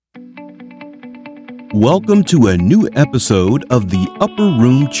Welcome to a new episode of the Upper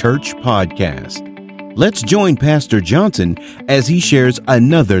Room Church Podcast. Let's join Pastor Johnson as he shares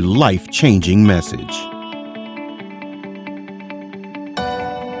another life-changing message.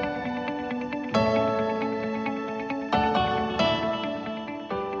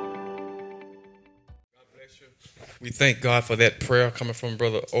 We thank God for that prayer coming from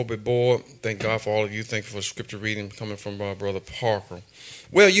Brother Obi Board. Thank God for all of you. Thank you for scripture reading coming from Brother Parker.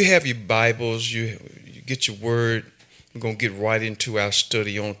 Well, you have your Bibles. You get your word. We're going to get right into our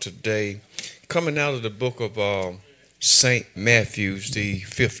study on today. Coming out of the book of St. Matthew's, the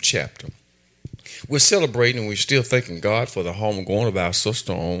 5th chapter. We're celebrating and we're still thanking God for the homegoing of our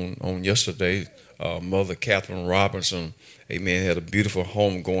sister on yesterday, Mother Catherine Robinson. Amen. Had a beautiful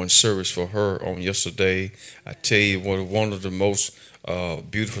homegoing service for her on yesterday. I tell you, one of the most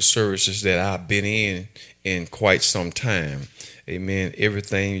beautiful services that I've been in quite some time. Amen.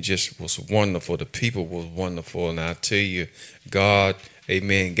 Everything just was wonderful. The people was wonderful. And I tell you, God,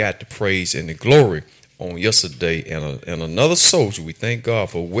 amen, got the praise and the glory on yesterday. And another soldier, we thank God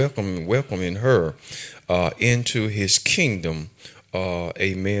for welcoming her into his kingdom.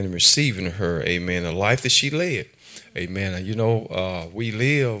 Amen. And receiving her, amen, the life that she led. Amen. You know, we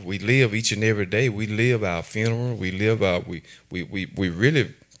live each and every day. We live our funeral. We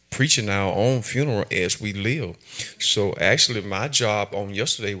really preaching our own funeral as we live. So actually, my job on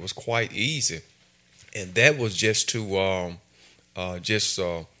yesterday was quite easy, and that was just to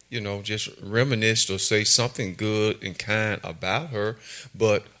just reminisce or say something good and kind about her.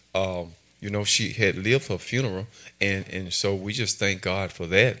 But she had lived her funeral, and so we just thank God for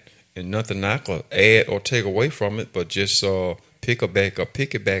that. And nothing I could add or take away from it, but just pick it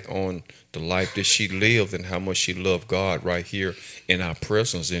back on the life that she lived and how much she loved God right here in our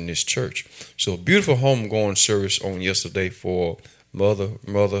presence in this church. So a beautiful homegoing service on yesterday for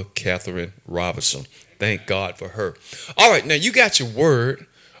Mother Catherine Robinson. Thank God for her. All right, now you got your word.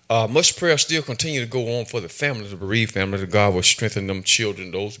 Much prayer still continue to go on for the family, the bereaved family, that God will strengthen them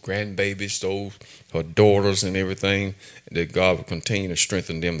children, those grandbabies, her daughters and everything, that God will continue to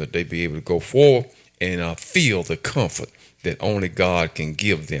strengthen them, that they be able to go forward and feel the comfort that only God can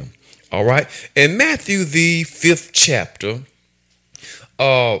give them. All right. In Matthew, the 5th chapter,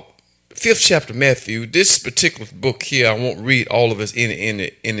 Matthew, this particular book here, I won't read all of it in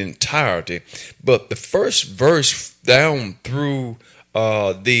entirety, but the first verse down through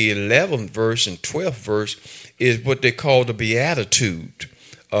the 11th verse and 12th verse is what they call the Beatitude.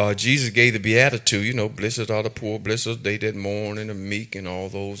 Jesus gave the Beatitude, blessed are the poor, blessed are they that mourn and the meek and all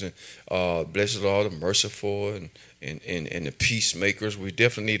those, and blessed are the merciful and the peacemakers. We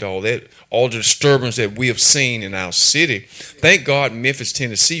definitely need all that, all the disturbance that we have seen in our city. Thank God Memphis,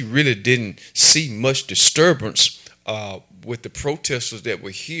 Tennessee really didn't see much disturbance with the protesters that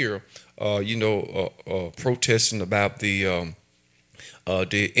were here, protesting about the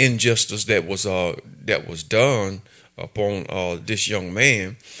injustice that was done upon this young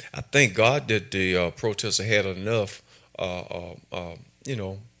man. I thank God that the protester had enough,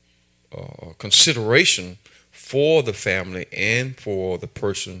 consideration for the family and for the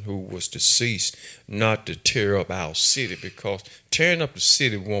person who was deceased, not to tear up our city, because tearing up the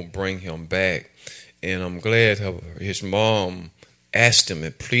city won't bring him back. And I'm glad his mom asked him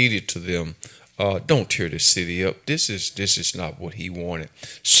and pleaded to them, don't tear the city up. This is not what he wanted.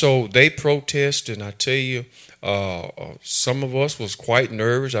 So they protested, and I tell you, some of us was quite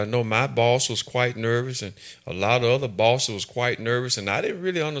nervous. I know my boss was quite nervous, and a lot of other bosses was quite nervous, and I didn't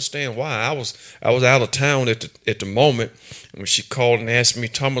really understand why. I was out of town at the moment when she called and asked me,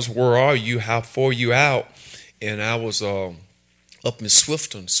 Thomas, where are you? How far are you out? And I was up in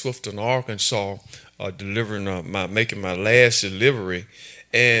Swifton, Arkansas, making my last delivery,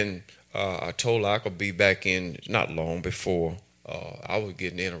 and I told her I could be back in not long before. I was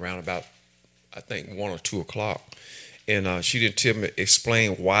getting in around about, I think, 1 or 2 o'clock. And she didn't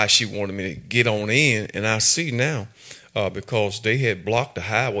explain why she wanted me to get on in. And I see now, because they had blocked the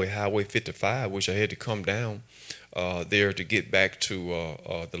Highway 55, which I had to come down there to get back to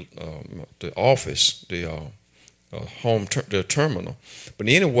the office, the terminal. But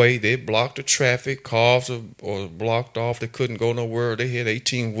anyway, they blocked the traffic. Cars were blocked off. They couldn't go nowhere. They had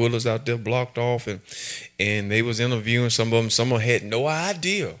 18-wheelers out there blocked off, and they was interviewing some of them. Some of them had no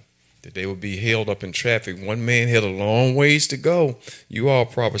idea that they would be held up in traffic. One man had a long ways to go. You all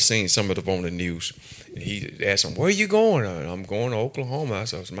probably seen some of them on the news. And he asked him, where are you going? I'm going to Oklahoma. I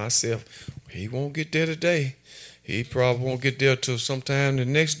said, myself, he won't get there today. He probably won't get there till sometime the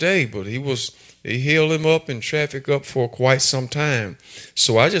next day, but they held him up and traffic up for quite some time.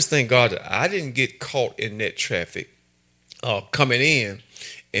 So I just thank God that I didn't get caught in that traffic coming in.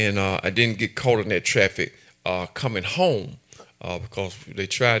 and I didn't get caught in that traffic coming home because they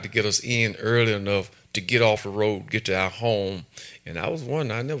tried to get us in early enough to get off the road, get to our home. And I was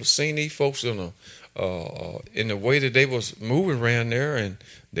wondering, I never seen these folks in the way that they was moving around there, and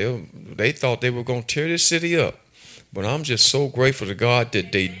they thought they were going to tear this city up. But I'm just so grateful to God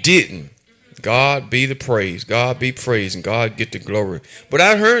that they didn't. God be the praise. God be praised, and God get the glory. But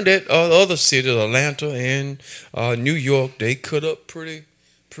I heard that other cities, Atlanta and New York, they cut up pretty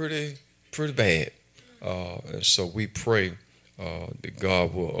bad. And so we pray that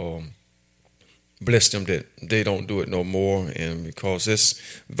God will bless them, that they don't do it no more. And because this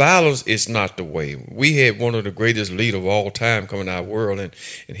violence is not the way. We had one of the greatest leaders of all time coming to our world,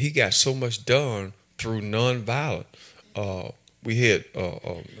 and he got so much done through nonviolence. We had,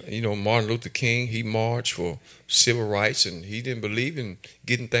 Martin Luther King. He marched for civil rights, and he didn't believe in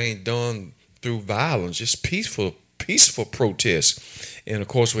getting things done through violence, just peaceful protests. And of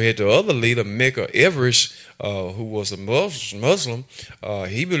course, we had the other leader, Medgar Evers, who was a Muslim.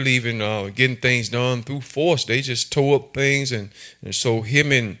 He believed in getting things done through force. They just tore up things, and so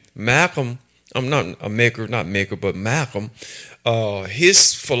him and Malcolm, Malcolm.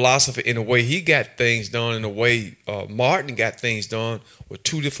 His philosophy, in a way he got things done, in a way Martin got things done, were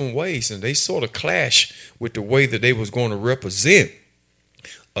two different ways, and they sort of clash with the way that they was going to represent.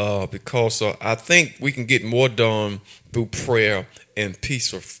 Because I think we can get more done through prayer and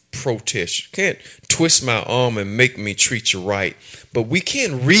peaceful protest. You can't twist my arm and make me treat you right, but we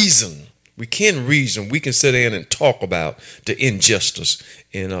can reason. We can reason. We can sit down and talk about the injustice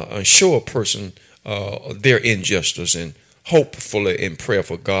and show a person their injustice, and hopefully in prayer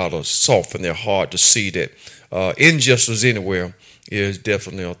for God will soften their heart to see that injustice anywhere is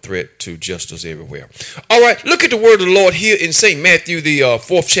definitely a threat to justice everywhere. All right, look at the word of the Lord here in St. Matthew, the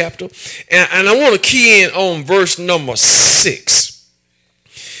 4th chapter. And I want to key in on verse number 6.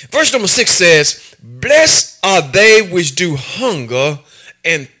 Verse number 6 says, "Blessed are they which do hunger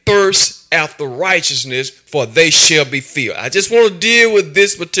and thirst after righteousness, for they shall be filled." I just want to deal with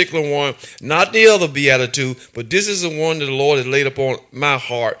this particular one, not the other beatitude, but this is the one that the Lord has laid upon my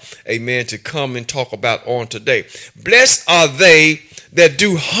heart, amen, to come and talk about on today. Blessed are they that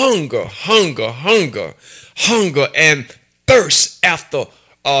do hunger and thirst after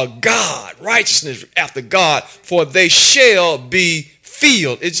God, righteousness after God, for they shall be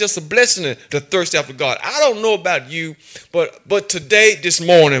filled. It's just a blessing to thirst after God. I don't know about you, but today, this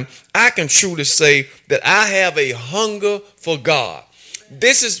morning, I can truly say that I have a hunger for God.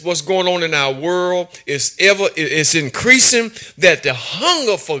 This is what's going on in our world. It's increasing, that the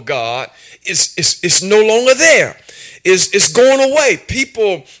hunger for God is no longer there. It's going away.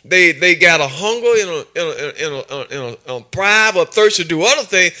 People, they got a hunger in a pride or thirst to do other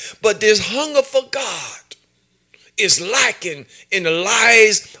things, but this hunger for God is lacking in the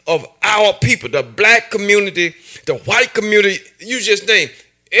lives of our people, the black community, the white community. You just name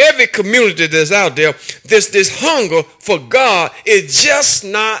every community that's out there. This hunger for God is just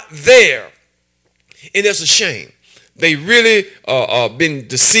not there, and it's a shame. They really been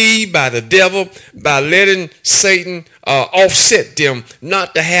deceived by the devil by letting Satan offset them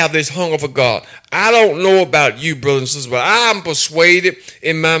not to have this hunger for God. I don't know about you, brothers and sisters, but I'm persuaded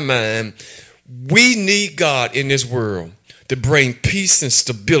in my mind we need God in this world to bring peace and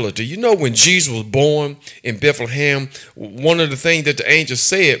stability. You know, when Jesus was born in Bethlehem, one of the things that the angel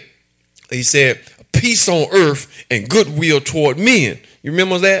said, he said, "Peace on earth and goodwill toward men." You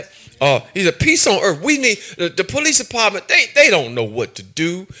remember that? He said, "Peace on earth." We need the police department. They don't know what to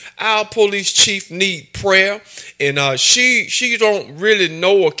do. Our police chief need prayer, and she don't really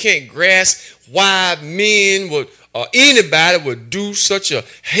know or can't grasp why men would. Anybody would do such a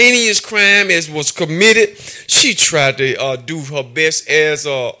heinous crime as was committed. She tried to do her best as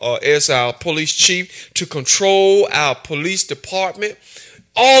our police chief to control our police department.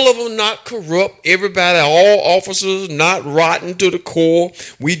 All of them not corrupt. Everybody, all officers not rotten to the core.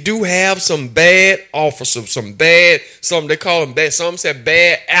 We do have some bad officers, some they call them bad. Some said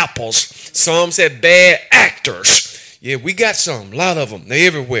bad apples. Some said bad actors. Yeah, we got some, a lot of them. They're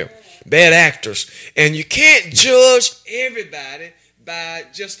everywhere. Bad actors. And you can't judge everybody by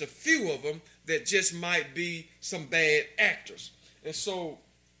just a few of them that just might be some bad actors. And so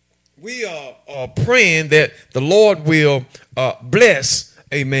we are praying that the Lord will bless,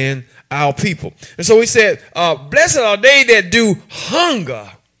 amen, our people. And so he said, blessed are they that do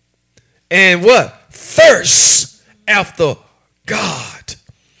hunger and what? Thirst after God.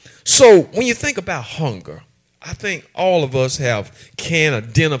 So when you think about hunger, I think all of us can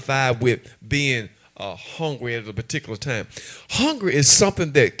identify with being hungry at a particular time. Hunger is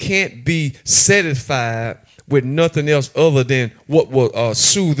something that can't be satisfied with nothing else other than what will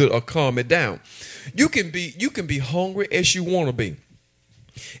soothe it or calm it down. You can be hungry as you want to be,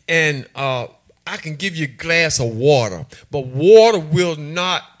 and I can give you a glass of water, but water will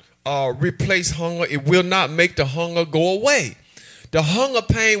not replace hunger. It will not make the hunger go away. The hunger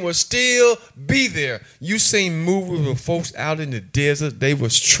pain will still be there. You seen movies with folks out in the desert. They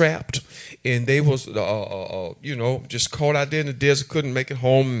was trapped, and they was just caught out there in the desert, couldn't make it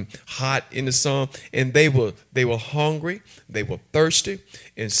home, hot in the sun, and they were hungry, they were thirsty,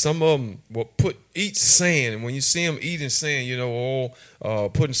 and some of them will eat sand. And when you see them eating sand,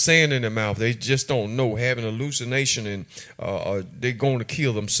 putting sand in their mouth, they just don't know, having hallucination, and they're going to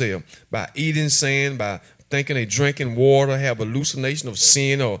kill themselves by eating sand, by thinking they drinking water, have hallucination of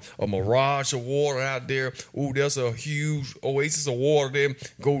sin or a mirage of water out there. Ooh, there's a huge oasis of water there.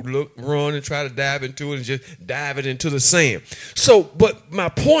 Go look, run, and try to dive into it and just dive it into the sand. So, but my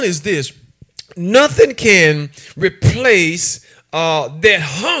point is this. Nothing can replace that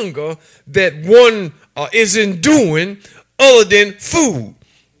hunger that one is enduring other than food.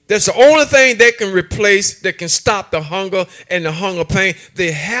 That's the only thing that can replace, that can stop the hunger and the hunger pain.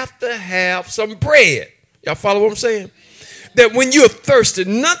 They have to have some bread. Y'all follow what I'm saying? That when you're thirsty,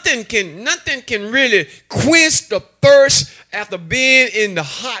 nothing can really quench the thirst after being in the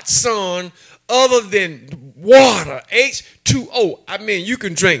hot sun other than water, H2O. I mean, you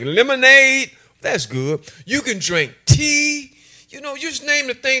can drink lemonade. That's good. You can drink tea. Just name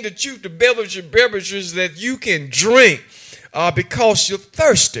the beverages that you can drink because you're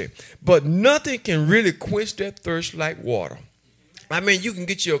thirsty. But nothing can really quench that thirst like water. I mean, you can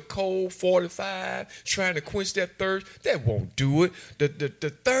get you a cold 45 trying to quench that thirst. That won't do it.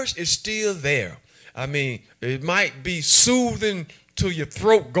 The thirst is still there. I mean, it might be soothing to your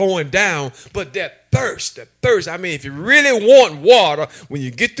throat going down, but that thirst, I mean, if you really want water, when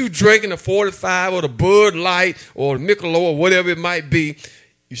you get through drinking the 45 or the Bud Light or the Michelob or whatever it might be,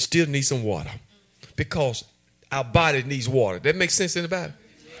 you still need some water because our body needs water. That makes sense, anybody?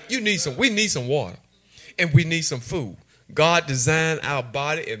 We need some water, and we need some food. God designed our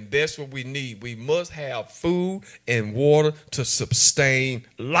body, and that's what we need. We must have food and water to sustain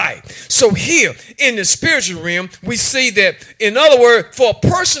life. So here in the spiritual realm, we see that, in other words, for a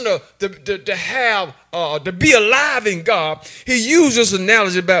person to be alive in God, he uses an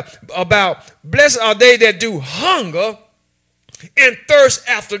analogy about blessed are they that do hunger and thirst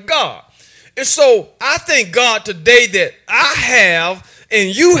after God. And so I thank God today that I have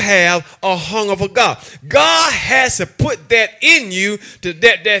and you have a hunger for God. God has to put that in you,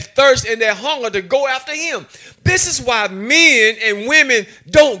 that thirst and that hunger to go after him. This is why men and women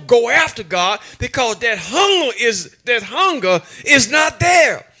don't go after God, because that hunger is not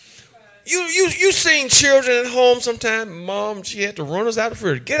there. You seen children at home sometimes. Mom, she had to run us out of the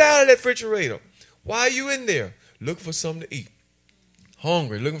refrigerator. Get out of that refrigerator. Why are you in there? Looking for something to eat.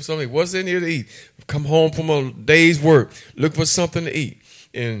 Hungry, looking for something. What's in here to eat? Come home from a day's work, looking for something to eat.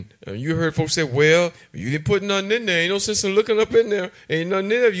 And you heard folks say, well, you didn't put nothing in there. Ain't no sense in looking up in there. Ain't nothing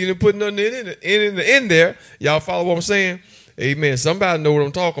in there. You didn't put nothing in there. Y'all follow what I'm saying? Amen. Somebody know what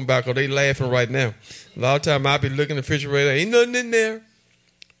I'm talking about because they laughing right now. A lot of time I'll be looking in the refrigerator. Ain't nothing in there.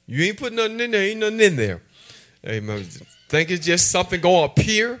 You ain't put nothing in there. Ain't nothing in there. Amen. Think it's just something going to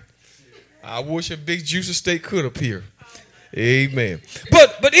appear? I wish a big juicy steak could appear. Amen.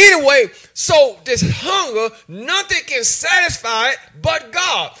 But anyway, so this hunger, nothing can satisfy it but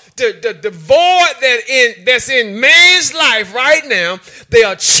God. The void that's in man's life right now, they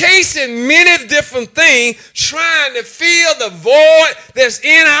are chasing many different things, trying to fill the void that's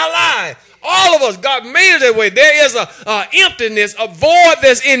in our life. All of us, God made it that way. There is a emptiness, a void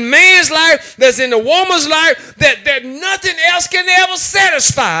that's in man's life, that's in the woman's life, that nothing else can ever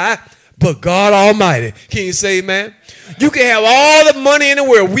satisfy but God Almighty. Can you say amen? You can have all the money in the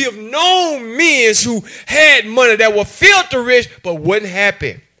world. We have known men who had money that were filthy rich but wasn't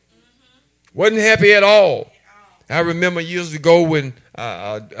happy. Wasn't happy at all. I remember years ago when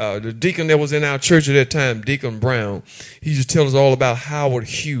the deacon that was in our church at that time, Deacon Brown, he used to tell us all about Howard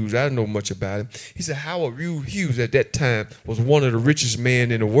Hughes. I didn't know much about him. He said Howard Hughes at that time was one of the richest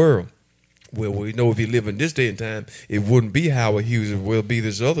men in the world. Well, we know if he lived in this day and time, it wouldn't be Howard Hughes. It will be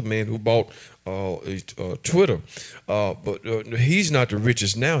this other man who bought Twitter. But he's not the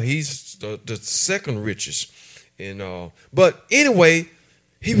richest now. He's the second richest. But anyway,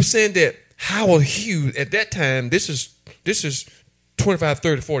 he was saying that Howard Hughes at that time, this is 25,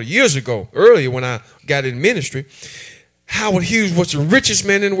 30, 40 years ago, earlier when I got in ministry, Howard Hughes was the richest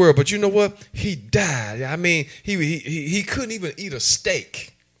man in the world. But you know what? He died. I mean, he couldn't even eat a steak.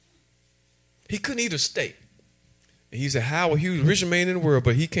 He couldn't eat a steak. He said, Howard, he was the richest man in the world,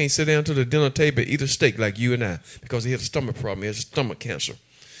 but he can't sit down to the dinner table and eat a steak like you and I because he had a stomach problem. He has stomach cancer.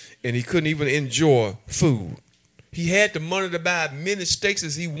 And he couldn't even enjoy food. He had the money to buy many steaks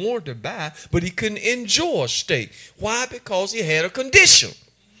as he wanted to buy, but he couldn't enjoy a steak. Why? Because he had a condition.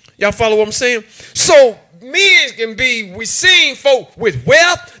 Y'all follow what I'm saying? So men can be, we seen folk with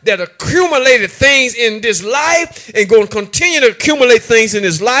wealth that accumulated things in this life and going to continue to accumulate things in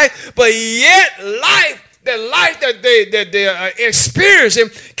this life, but yet the life that they are experiencing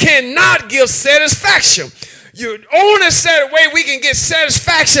cannot give satisfaction. The only way we can get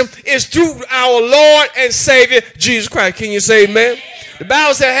satisfaction is through our Lord and Savior, Jesus Christ. Can you say amen? The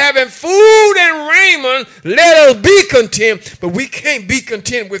Bible said, having food and raiment, let us be content. But we can't be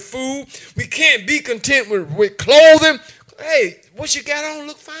content with food. We can't be content with clothing. Hey, what you got on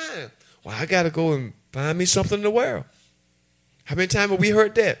look fine. Well, I got to go and find me something to wear. How many times have we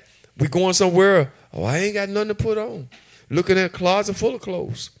heard that? We going somewhere, oh, I ain't got nothing to put on. Looking at a closet full of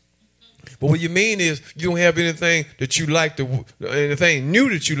clothes. But what you mean is you don't have anything that you like to, anything new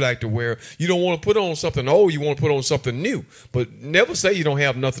that you like to wear. You don't want to put on something old. You want to put on something new. But never say you don't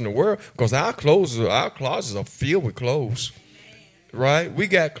have nothing to wear, because our closets are filled with clothes. Right? We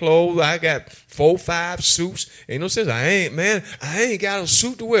got clothes. I got 4, 5 suits. Ain't no sense. I ain't got a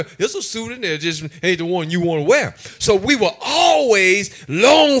suit to wear. There's a suit in there, just ain't the one you want to wear. So we will always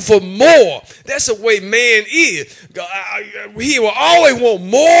long for more. That's the way man is. He will always want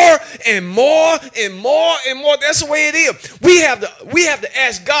more and more and more and more. That's the way it is. We have to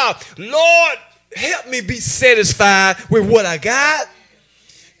ask God, Lord, help me be satisfied with what I got.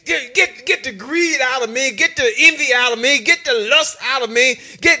 Get the greed out of me, get the envy out of me, get the lust out of me,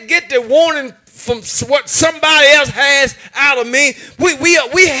 get the wanting from what somebody else has out of me.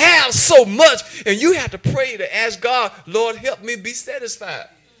 We have so much, and you have to pray to ask God, Lord, help me be satisfied.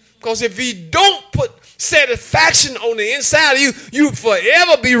 Because if He don't put satisfaction on the inside of you, you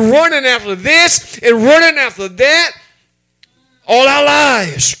forever be running after this and running after that all our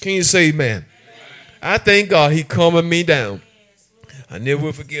lives. Can you say amen? I thank God He calming me down. I never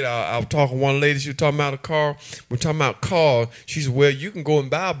will forget, I was talking to one lady, she was talking about a car. We're talking about cars. She said, well, you can go and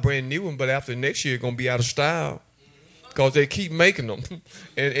buy a brand new one, but after next year, it's going to be out of style. Because they keep making them.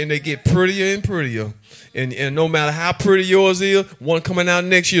 And they get prettier and prettier. And no matter how pretty yours is, one coming out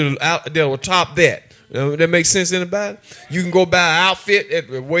next year, they'll top that. That makes sense to anybody? You can go buy an outfit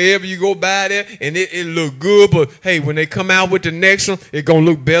at wherever you go buy that, and it look good, but hey, when they come out with the next one, it's going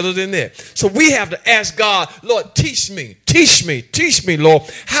to look better than that. So we have to ask God, Lord, teach me, Lord,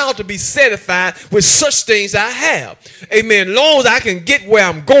 how to be satisfied with such things I have. Amen. Long as I can get where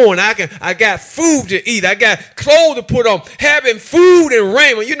I'm going, I got food to eat, I got clothes to put on, having food and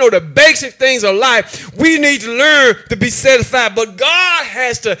raiment, you know, the basic things of life, we need to learn to be satisfied, but God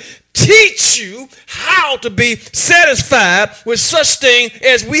has to teach you how to be satisfied with such things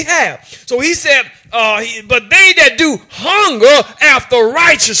as we have. So he said, but they that do hunger after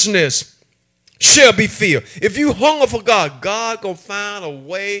righteousness shall be filled. If you hunger for God, God gonna find a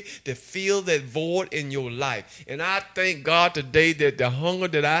way to fill that void in your life. And I thank God today that the hunger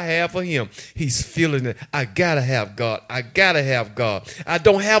that I have for Him, He's filling it. I gotta have God. I gotta have God. I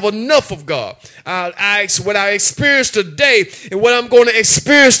don't have enough of God. What I experienced today and what I'm going to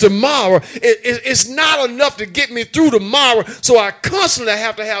experience tomorrow, it's not enough to get me through tomorrow. So I constantly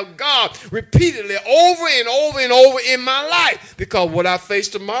have to have God repeatedly over and over and over in my life, because what I face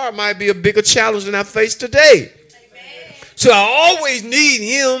tomorrow might be a bigger challenge than I face today. Amen. So I always need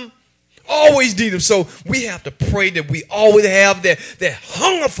Him. Always need Him. So we have to pray that we always have that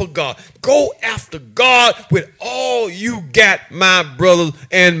hunger for God. Go after God with all you got, my brother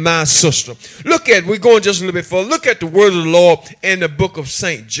and my sister. We're going just a little bit further. Look at the word of the Lord in the book of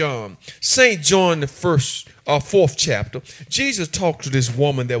St. John. St. John, the 4th chapter. Jesus talked to this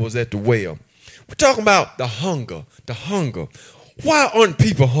woman that was at the well. We're talking about the hunger. Why aren't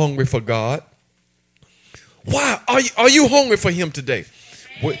people hungry for God? Why are you hungry for Him today?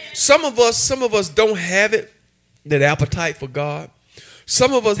 Some of us don't have it, that appetite for God.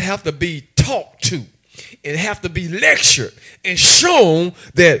 Some of us have to be talked to and have to be lectured and shown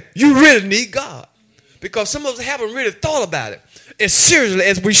that you really need God, because some of us haven't really thought about it as seriously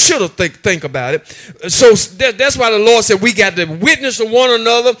as we should have think about it. So that's why the Lord said we got to witness to one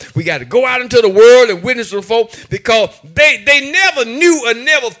another. We got to go out into the world and witness to the folk, because they never knew or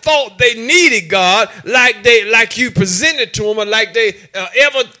never thought they needed God like you presented to them, or like they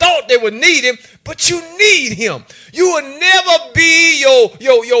ever thought they would need Him. But you need Him. You will never be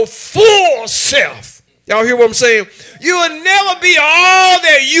your full self. Y'all hear what I'm saying? You will never be all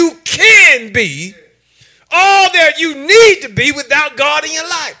that you can be, all that you need to be, without God in your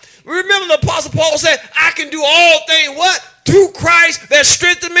life. Remember the Apostle Paul said, I can do all things, what? Through Christ that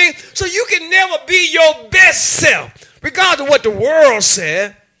strengthens me. So you can never be your best self. Regardless of what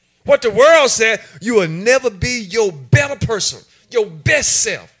the world said, you will never be your better person, your best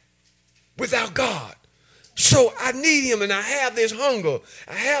self without God. So I need him, and I have this hunger.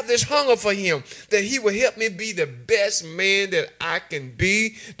 I have this hunger for him, that he will help me be the best man that I can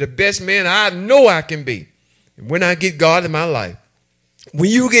be, the best man I know I can be. When I get God in my life, when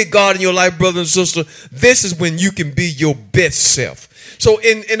you get God in your life, brother and sister, this is when you can be your best self. So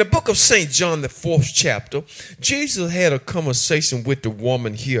in the book of St. John, the 4th chapter, Jesus had a conversation with the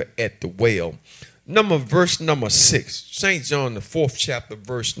woman here at the well. Verse number 6. St. John, the 4th chapter,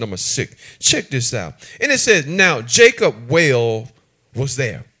 verse number 6. Check this out. And it says, now Jacob well was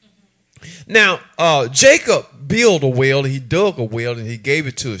there. Now, Jacob built a well, he dug a well, and he gave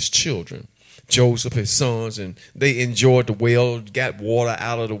it to his children. Joseph, his sons, and they enjoyed the well, got water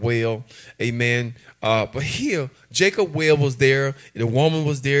out of the well. Amen. But here, Jacob well was there, the woman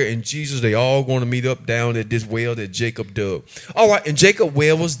was there, and Jesus, they all going to meet up down at this well that Jacob dug. All right, and Jacob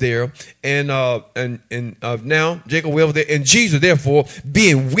well was there, and now Jacob well was there, and Jesus, therefore,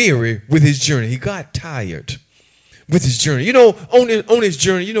 being weary with his journey, he got tired with his journey. You know, on his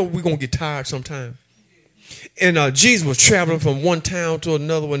journey, you know, we're going to get tired sometime. And Jesus was traveling from one town to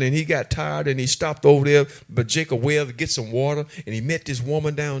another one, and he got tired, and he stopped over there, but Jacob well to get some water, and he met this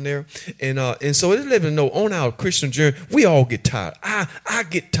woman down there. And so it's letting know on our Christian journey, we all get tired. I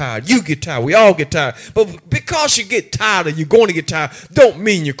get tired. You get tired. We all get tired. But because you get tired or you're going to get tired, don't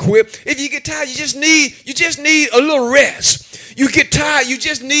mean you quit. If you get tired, you just need a little rest. You get tired, you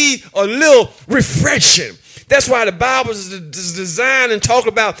just need a little refreshing. That's why the Bible is designed and talk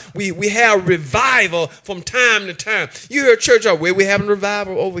about we have revival from time to time. You hear a church out where we're having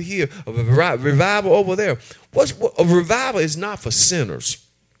revival over here, a revival over there. A revival is not for sinners.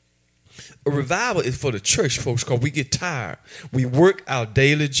 A revival is for the church folks, because we get tired. We work our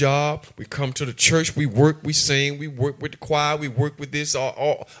daily job. We come to the church. We work. We sing. We work with the choir. We work with this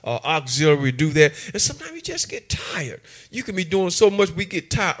auxiliary. We do that. And sometimes we just get tired. You can be doing so much, we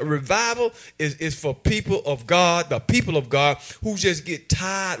get tired. A revival is for people of God, the people of God who just get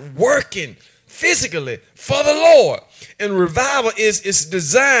tired working physically for the Lord. And revival is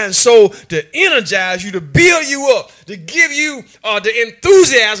designed so to energize you, to build you up, to give you the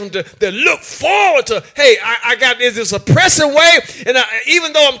enthusiasm to look forward to, hey, I got this oppressive way, and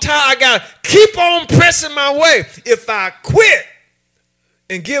even though I'm tired, I got to keep on pressing my way. If I quit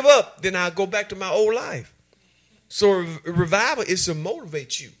and give up, then I'll go back to my old life. So revival is to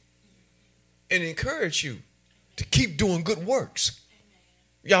motivate you and encourage you to keep doing good works.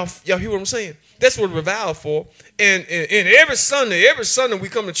 Y'all hear what I'm saying? That's what revival for. And every Sunday we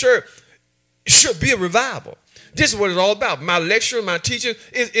come to church, it should be a revival. This is what it's all about. My lecture, my teaching,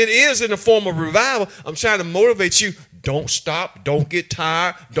 it is in the form of revival. I'm trying to motivate you. Don't stop. Don't get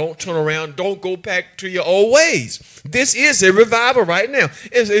tired. Don't turn around. Don't go back to your old ways. This is a revival right now.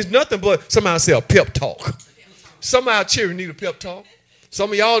 It's nothing but, somebody say, a pep talk. Some of our children need a pep talk.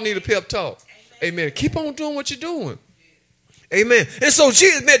 Some of y'all need a pep talk. Amen. Keep on doing what you're doing. Amen. And so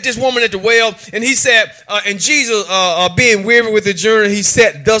Jesus met this woman at the well, and he said, and Jesus, being weary with the journey, he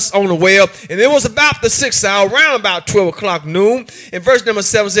sat thus on the well. And it was about the 6th hour, around about 12 o'clock noon. And verse number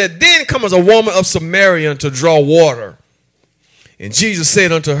 7 said, then comes a woman of Samaria to draw water. And Jesus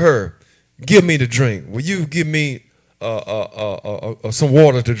said unto her, give me to drink. Will you give me some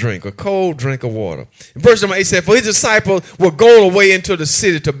water to drink, a cold drink of water? And verse number 8 said, for his disciples were going away into the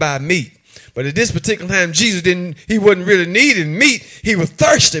city to buy meat. But at this particular time, Jesus he wasn't really needing meat. He was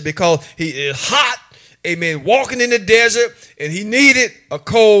thirsty because he is hot, amen, walking in the desert, and he needed a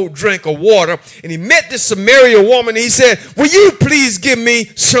cold drink of water. And he met this Samaria woman, and he said, will you please give me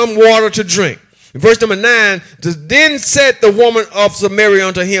some water to drink? In verse number 9, then said the woman of Samaria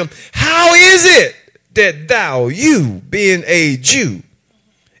unto him, how is it that thou, you being a Jew,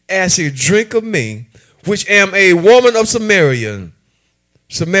 ask a drink of me, which am a woman of Samaritan?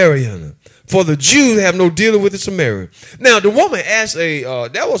 For the Jews have no dealing with the Samaritan. Now, the woman asked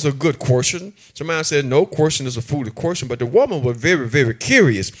that was a good question. Somebody said, no, question is a foolish question. But the woman was very, very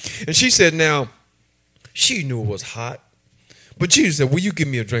curious. And she said, now, she knew it was hot. But Jesus said, will you give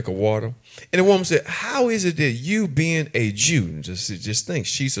me a drink of water? And the woman said, how is it that you being a Jew, just think,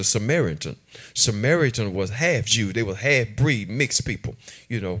 she's a Samaritan. Samaritan was half Jew. They were half breed, mixed people,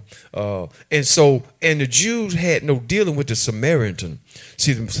 and the Jews had no dealing with the Samaritan.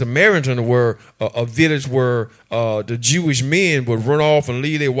 See, the Samaritan were a village where the Jewish men would run off and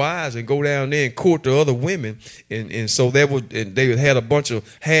leave their wives and go down there and court the other women, and so they had a bunch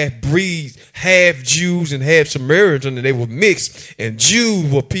of half breeds, half Jews and half Samaritan, and they were mixed. And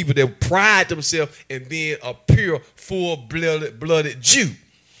Jews were people that pride themselves in being a pure, full-blooded Jew.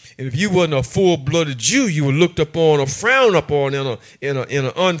 And if you wasn't a full-blooded Jew, you were looked upon or frowned upon in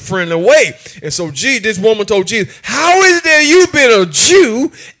an unfriendly way. And so this woman told Jesus, how is it that you've been a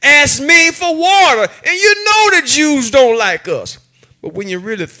Jew, ask me for water? And you know the Jews don't like us. But when you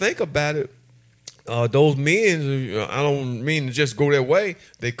really think about it, those men, I don't mean to just go that way,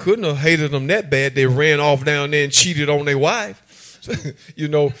 they couldn't have hated them that bad. They ran off down there and cheated on their wife. And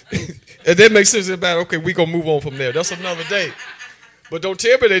that makes sense about, okay, we're going to move on from there. That's another day. But don't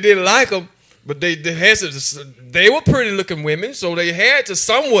tell me they didn't like them. But they were pretty looking women, so they had to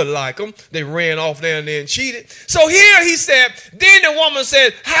somewhat like them. They ran off down there and cheated. So here he said, then the woman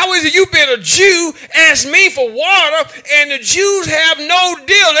said, how is it you been a Jew, ask me for water, and the Jews have no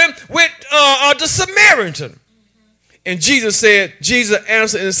dealing with the Samaritan? And Jesus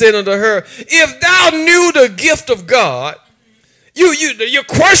answered and said unto her, if thou knew the gift of God, your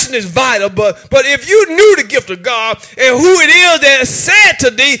question is vital, but if you knew the gift of God and who it is that said to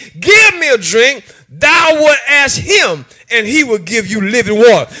thee, give me a drink, thou would ask him, and he will give you living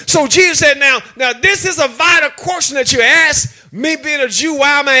water. So Jesus said, now this is a vital question that you ask. Me being a Jew,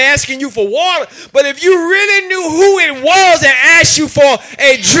 why am I asking you for water? But if you really knew who it was that asked you for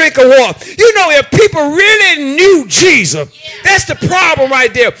a drink of water, if people really knew Jesus, that's the problem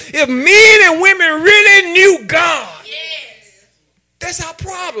right there. If men and women really knew God, that's our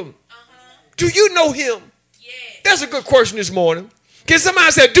problem. Do you know him? That's a good question this morning. Can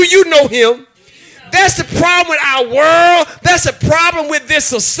somebody say, do you know him? That's the problem with our world. That's the problem with this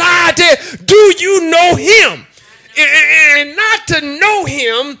society. Do you know him? And not to know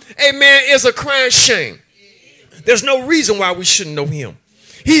him, amen, is a crying shame. There's no reason why we shouldn't know him.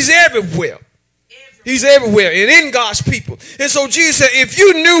 He's everywhere. He's everywhere and in God's people. And so Jesus said, if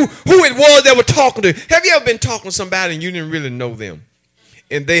you knew who it was that were talking to you, have you ever been talking to somebody and you didn't really know them?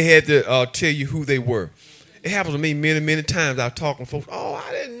 And they had to tell you who they were. It happened to me many, many times. I was talking to folks, I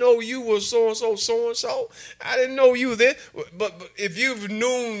didn't know you were so-and-so, so-and-so. I didn't know you were there. But if you've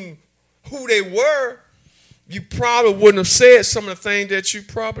known who they were, you probably wouldn't have said some of the things that you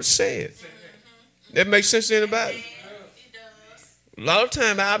probably said. That makes sense to anybody? A lot of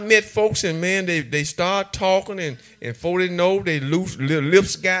times I met folks and, man, they start talking and before they know, their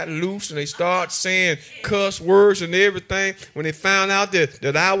lips got loose and they start saying cuss words and everything. When they found out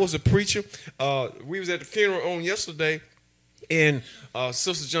that I was a preacher, we was at the funeral on yesterday, and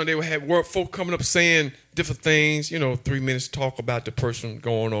Sister John, they had folk coming up saying different things, 3 minutes talk about the person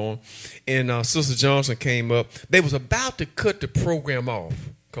going on. And Sister Johnson came up. They was about to cut the program off.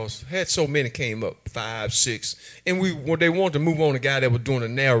 Because had so many came up, 5, 6, and they wanted to move on to the guy that was doing the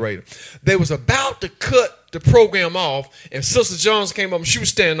narrator. They was about to cut the program off, and Sister Jones came up, and she was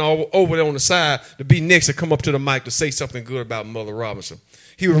standing over there on the side to be next to come up to the mic to say something good about Mother Robinson.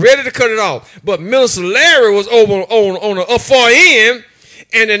 He was ready to cut it off, but Minister Larry was over on the far end,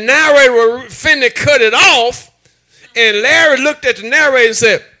 and the narrator was finna cut it off, and Larry looked at the narrator and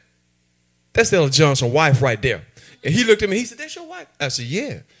said, that's Ella Johnson's wife right there. And he looked at me, he said, that's your wife? I said,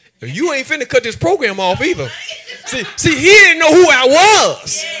 yeah. You ain't finna cut this program off either. See, he didn't know who I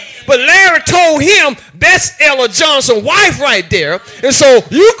was. But Larry told him, that's Ella Johnson's wife right there. And so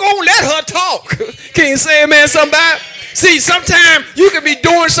you gonna let her talk. Can you say amen, somebody? See, sometimes you can be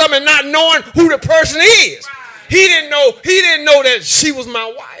doing something and not knowing who the person is. He didn't know that she was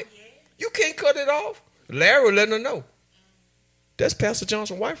my wife. You can't cut it off. Larry letting her know. That's Pastor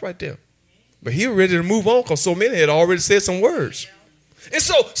Johnson's wife right there. But he was ready to move on because so many had already said some words. And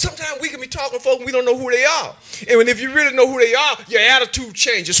so sometimes we can be talking to folks and we don't know who they are. And if you really know who they are, your attitude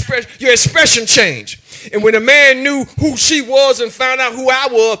changes, your expression change. And when a man knew who she was and found out who I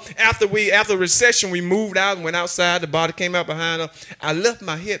was, after the recession, we moved out and went outside. The body came out behind her. I left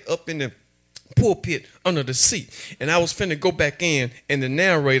my head up in the pulpit under the seat, and I was finna go back in, and the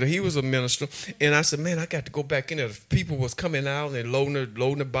narrator, he was a minister, and I said, man, I got to go back in there. The people was coming out and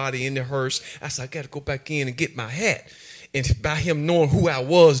loading the body in the hearse. I said, I got to go back in and get my hat. And by him knowing who I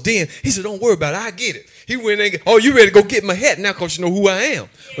was then, he said, don't worry about it, I get it. He went in and you ready to go get my hat now because you know who I am.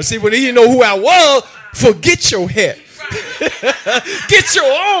 But see, when he didn't know who I was, forget your hat. Get your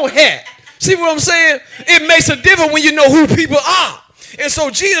own hat. See what I'm saying? It makes a difference when you know who people are. And so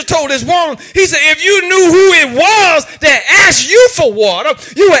Jesus told this woman, he said, if you knew who it was that asked you for water,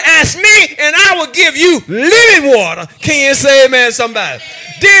 you would ask me and I will give you living water. Can you say amen, somebody?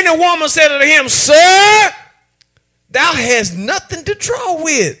 Then the woman said to him, sir, thou hast nothing to draw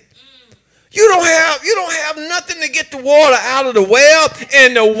with. You don't have nothing to get the water out of the well,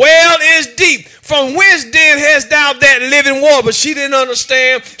 and the well is deep. From whence then hast thou that living water? But she didn't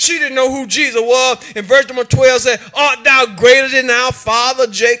understand. She didn't know who Jesus was. And verse number 12 said, art thou greater than our father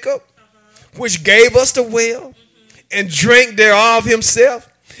Jacob, which gave us the well, and drank thereof himself,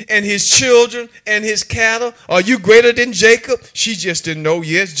 and his children, and his cattle? Are you greater than Jacob? She just didn't know.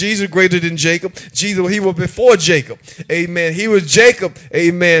 Yes, Jesus greater than Jacob. Jesus, he was before Jacob. Amen. He was Jacob.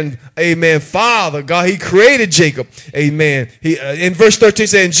 Amen. Amen. Father, God, he created Jacob. Amen. He in verse 13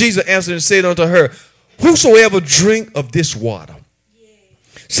 said, and Jesus answered and said unto her, whosoever drink of this water.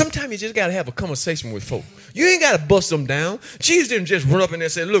 Sometimes you just got to have a conversation with folk. You ain't got to bust them down. Jesus didn't just run up in there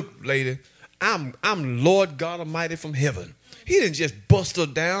and say, look, lady, I'm Lord God Almighty from heaven. He didn't just bust her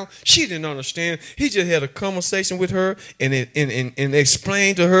down. She didn't understand. He just had a conversation with her and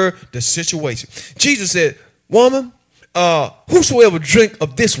explained to her the situation. Jesus said, woman, whosoever drink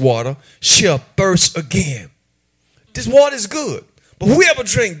of this water shall thirst again. This water is good. But whoever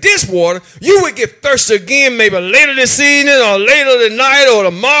drink this water, you will get thirsty again, maybe later this evening or later tonight or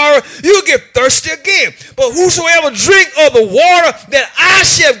tomorrow. You'll get thirsty again. But whosoever drink of the water that I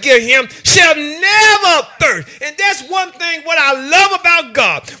shall give him shall never thirst. And that's one thing what I love about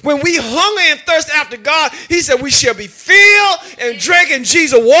God. When we hunger and thirst after God, he said we shall be filled and drinking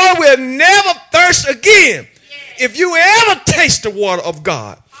Jesus' water. We'll never thirst again. If you ever taste the water of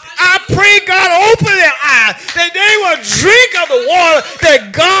God, I pray God open their eyes that they will drink of the water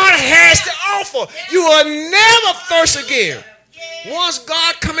that God has to offer. You will never thirst again. Once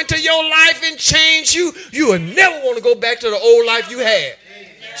God come into your life and change you, you will never want to go back to the old life you had.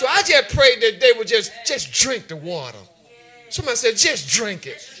 So I just pray that they would just drink the water. Somebody said, just drink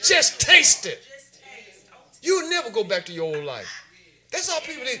it. Just taste it. You'll never go back to your old life. That's all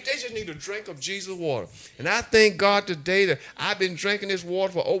people need. They just need a drink of Jesus' water. And I thank God today that I've been drinking this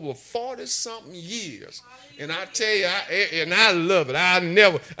water for over 40-something years. And I tell you, I love it.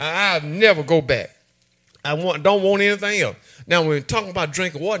 I'll never go back. Don't want anything else. Now, when we're talking about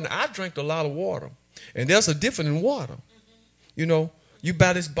drinking water, I drink a lot of water. And there's a difference in water. You know, you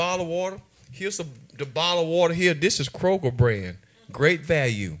buy this bottle of water. Here's the bottle of water here. This is Kroger brand. Great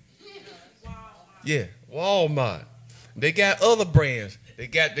value. Yeah, Walmart. They got other brands. They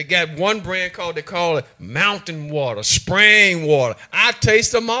got one brand they call it mountain water, spring water. I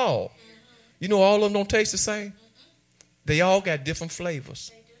taste them all. You know all of them don't taste the same? They all got different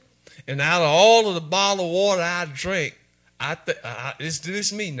flavors. And out of all of the bottle of water I drink,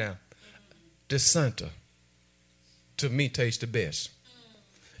 it's me now. DeSanta, to me, tastes the best.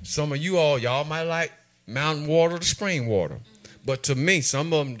 Some of y'all might like mountain water or spring water. But to me,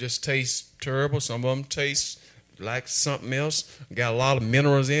 some of them just taste terrible. Some of them taste like something else. Got a lot of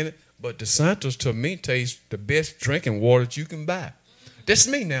minerals in it. But DeSantis, to me, tastes the best drinking water that you can buy. That's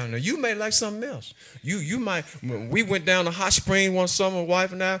me now. Now, you may like something else. You might. We went down to Hot Springs one summer, my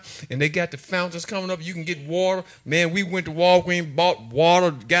wife and I, and they got the fountains coming up. You can get water. Man, we went to Walgreens, bought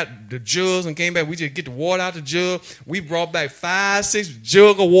water, got the jugs, and came back. We just get the water out the jug. We brought back 5-6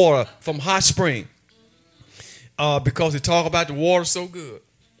 jugs of water from Hot Springs because they talk about the water so good.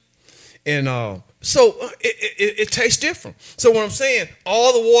 And so it tastes different. So what I'm saying,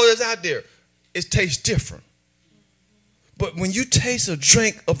 all the water that's out there, it tastes different. But when you taste a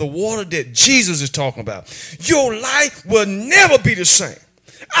drink of the water that Jesus is talking about, your life will never be the same.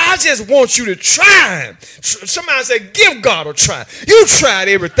 I just want you to try him. Somebody said, give God a try. You tried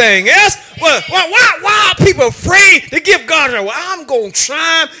everything else. Well, why are people afraid to give God a try? Well, I'm going to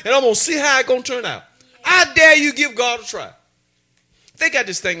try him, and I'm going to see how it's going to turn out. I dare you give God a try. They got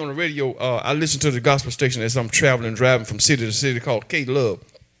this thing on the radio. I listen to the gospel station as I'm traveling and driving from city to city called K-Love.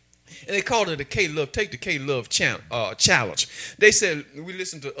 And they called it the K-Love, take the K-Love challenge. They said, we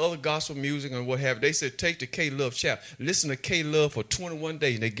listen to other gospel music and what have you. They said, take the K-Love challenge. Listen to K-Love for 21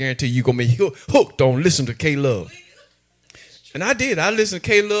 days. And they guarantee you're going to be hooked on listen to K-Love. And I did. I listened to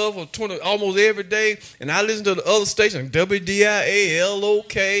K-Love for almost every day. And I listened to the other stations, WDIA, LOK,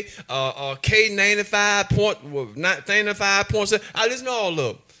 K95.7. I listened to all of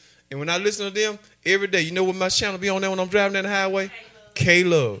them. And when I listen to them every day, you know what my channel be on there when I'm driving down the highway?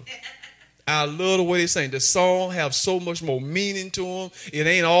 K-Love. I love the way they sing. The song have so much more meaning to them. It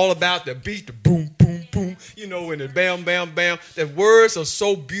ain't all about the beat, the boom, boom, boom, you know, and the bam, bam, bam. The words are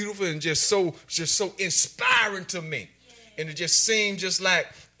so beautiful and just so inspiring to me. And it just seemed just like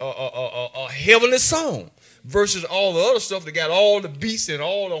a heavenly song. Versus all the other stuff that got all the beats and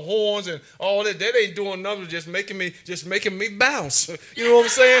all the horns and all that. That ain't doing nothing, just making me bounce. You know what I'm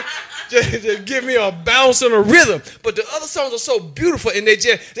saying? just give me a bounce and a rhythm. But the other songs are so beautiful, and they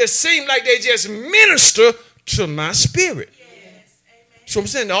seem like they just minister to my spirit. So I'm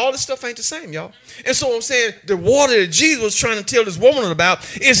saying all this stuff ain't the same, y'all. And so I'm saying the water that Jesus was trying to tell this woman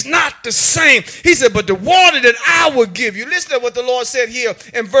about is not the same. He said, but the water that I will give you. Listen to what the Lord said here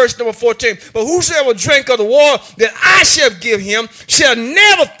in verse number 14. But whosoever drink of the water that I shall give him shall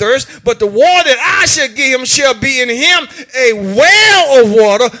never thirst, but the water that I shall give him shall be in him a well of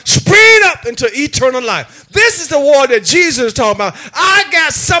water spring up into eternal life. This is the water that Jesus is talking about. I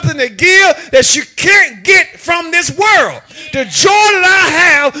got something to give that you can't get from this world. The joy that I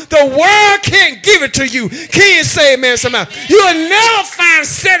have, the world can't give it to you. Can you say amen somehow? You'll never find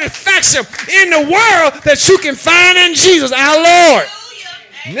satisfaction in the world that you can find in Jesus, our Lord.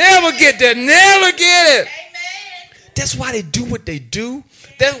 Never get that. Never get it. That's why they do what they do.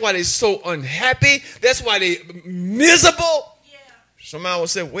 That's why they're so unhappy. That's why they're miserable. Somebody will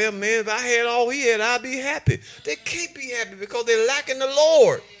say, well, man, if I had all he had, I'd be happy. They can't be happy because they're lacking the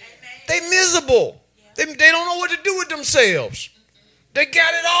Lord. They're miserable. They don't know what to do with themselves. They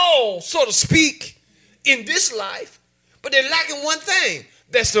got it all, so to speak, in this life, but they're lacking one thing.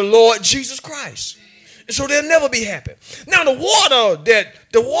 That's the Lord Jesus Christ. And so they'll never be happy. Now, the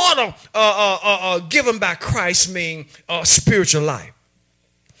water given by Christ means spiritual life.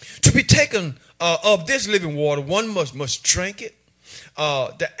 To be taken of this living water, one must drink it.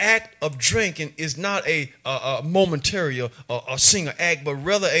 The act of drinking is not a momentary or single act, but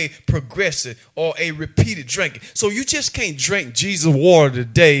rather a progressive or a repeated drinking. So you just can't drink Jesus' water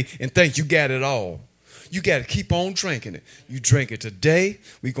today and think you got it all. You got to keep on drinking it. You drink it today.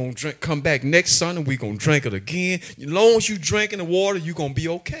 We're going to come back next Sunday. We're going to drink it again. As long as you drinking the water, you're going to be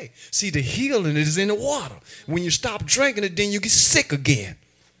okay. See, the healing is in the water. When you stop drinking it, then you get sick again.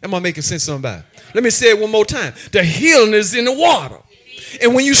 Am I making sense to somebody? Let me say it one more time. The healing is in the water.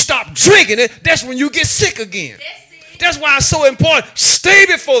 And when you stop drinking it, that's when you get sick again. That's why it's so important. Stay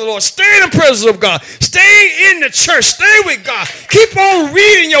before the Lord. Stay in the presence of God. Stay in the church. Stay with God. Keep on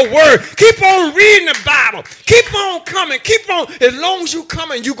reading your word. Keep on reading the Bible. Keep on coming. Keep on. As long as you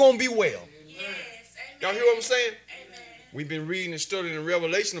coming, you're going to be well. Yes. Y'all hear what I'm saying? Amen. We've been reading and studying in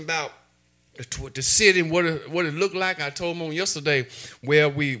Revelation about the city and what it looked like. I told them on yesterday where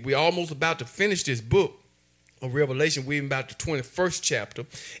we almost about to finish this book of Revelation. We're about the 21st chapter.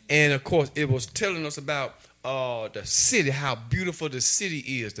 And, of course, it was telling us about the city, how beautiful the city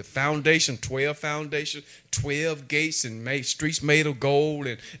is. The foundation, 12 gates and streets made of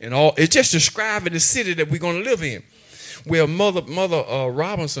gold and all. It's just describing the city that we're going to live in. Well, Mother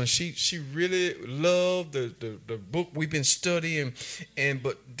Robinson, she really loved the book we've been studying.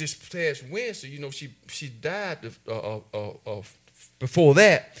 But this past Wednesday, you know, she died before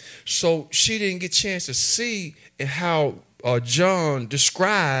that. So she didn't get a chance to see how John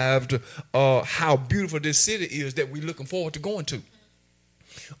described how beautiful this city is that we're looking forward to going to.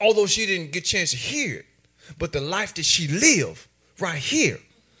 Although she didn't get a chance to hear it, but the life that she lived right here,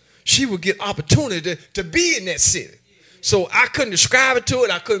 she would get opportunity to be in that city. So I couldn't describe it to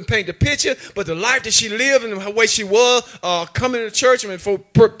it. I couldn't paint the picture, but the life that she lived and the way she was coming to church and for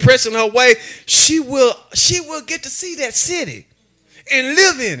pressing her way, she will get to see that city and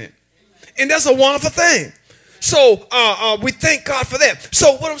live in it. And that's a wonderful thing. So we thank God for that.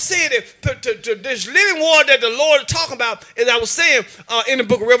 So what I'm saying is, to this living water that the Lord is talking about, as I was saying in the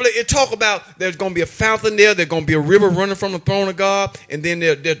book of Revelation, it talk about there's going to be a fountain there. There's going to be a river running from the throne of God. And then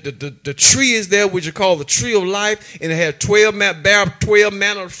the tree is there, which is called the tree of life. And it has 12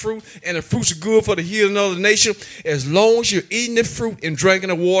 manner of fruit. And the fruits are good for the healing of the nation. As long as you're eating the fruit and drinking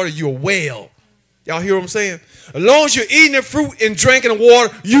the water, you're well. Y'all hear what I'm saying? As long as you're eating the fruit and drinking the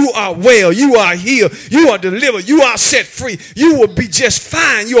water, you are well. You are healed. You are delivered. You are set free. You will be just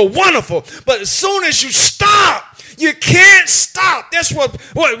fine. You are wonderful. But as soon as you stop, you can't stop. That's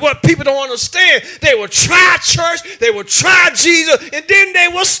what people don't understand. They will try church. They will try Jesus. And then they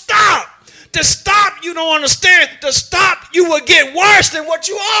will stop. To stop, you don't understand. To stop, you will get worse than what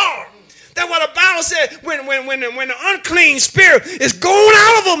you are. That's what the Bible said. When the unclean spirit is going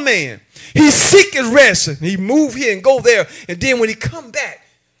out of a man, he seek his rest, and he move here and go there. And then when he come back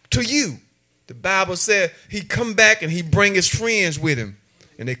to you, the Bible said he come back and he bring his friends with him.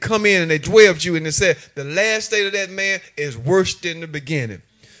 And they come in and they dwell with you. And they said the last state of that man is worse than the beginning.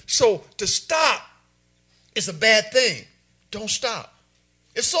 So to stop is a bad thing. Don't stop.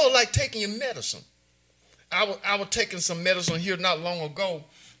 It's sort of like taking your medicine. I was taking some medicine here not long ago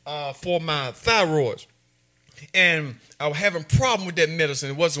for my thyroid. And I was having a problem with that medicine.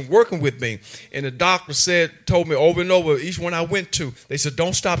 It wasn't working with me. And the doctor told me over and over, each one I went to, they said,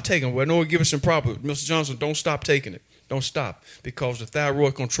 don't stop taking it. Well, no, give us some problem. Mr. Johnson, don't stop taking it. Don't stop. Because the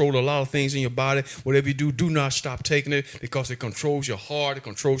thyroid controls a lot of things in your body. Whatever you do, do not stop taking it because it controls your heart. It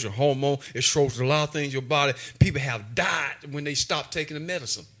controls your hormone. It controls a lot of things in your body. People have died when they stopped taking the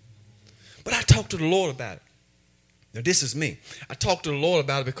medicine. But I talked to the Lord about it. Now, this is me. I talked to the Lord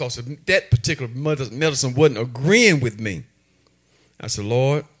about it because that particular medicine wasn't agreeing with me. I said,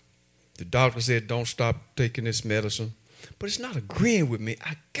 Lord, the doctor said don't stop taking this medicine, but it's not agreeing with me.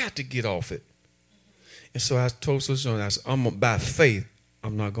 I got to get off it. And so I told Sister Jones, I said, by faith,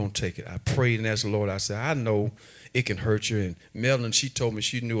 I'm not going to take it. I prayed and asked the Lord. I said, I know it can hurt you. And Melanie, she told me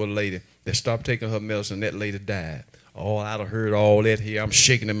she knew a lady that stopped taking her medicine. That lady died. Oh, I'd have heard all that here. I'm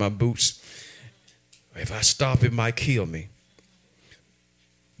shaking in my boots. If I stop, it might kill me.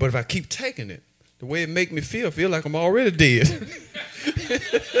 But if I keep taking it, the way it make me feel like I'm already dead.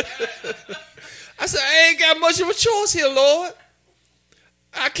 I said, I ain't got much of a choice here, Lord.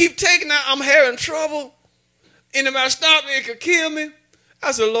 I keep taking it, I'm having trouble. And if I stop, it could kill me.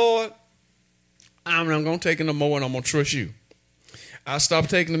 I said, Lord, I'm not going to take it no more, and I'm going to trust you. I stopped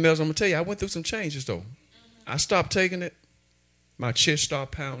taking the medicine. I'm going to tell you, I went through some changes, though. I stopped taking it. My chest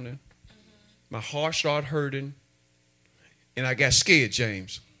started pounding. My heart started hurting, and I got scared,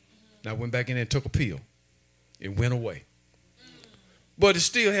 James. And I went back in there and took a pill. It went away. But it's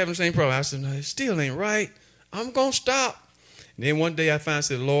still having the same problem. I said, no, it still ain't right. I'm going to stop. And then one day I finally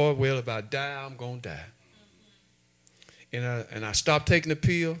said, Lord, well, if I die, I'm going to die. And I stopped taking the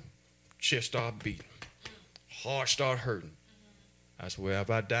pill. Chest started beating. Heart started hurting. I said, well, if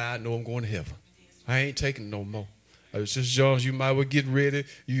I die, I know I'm going to heaven. I ain't taking it no more. I was just, Jones, you might well get ready.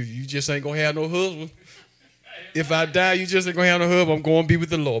 You just ain't going to have no husband. If I die, you just ain't going to have no husband. I'm going to be with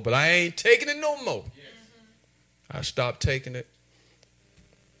the Lord. But I ain't taking it no more. I stopped taking it.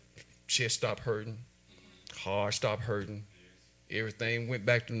 Chest stopped hurting. Heart stopped hurting. Everything went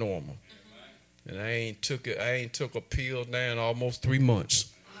back to normal. And I ain't took a pill now in almost 3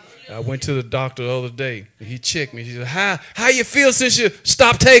 months. I went to the doctor the other day, and he checked me. He said, how you feel since you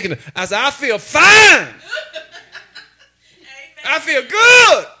stopped taking it? I said, I feel fine. I feel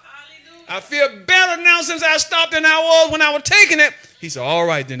good. I feel better now since I stopped than I was when I was taking it. He said, all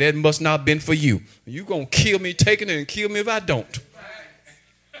right, then that must not have been for you. You're going to kill me taking it and kill me if I don't.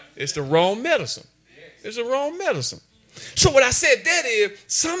 It's the wrong medicine. It's the wrong medicine. So what I said that is,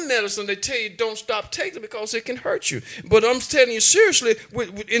 some medicine they tell you don't stop taking it because it can hurt you. But I'm telling you seriously,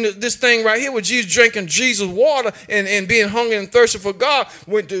 in this thing right here with Jesus drinking Jesus' water and being hungry and thirsty for God,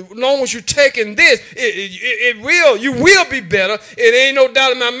 as long as you're taking this, you will be better. It ain't no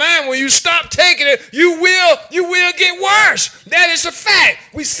doubt in my mind. When you stop taking it, you will get worse. That is a fact.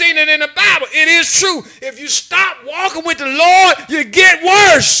 We've seen it in the Bible. It is true. If you stop walking with the Lord, you get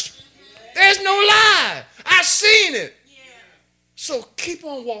worse. There's no lie. I've seen it. So keep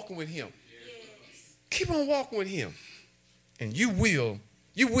on walking with him. Keep on walking with him. And you will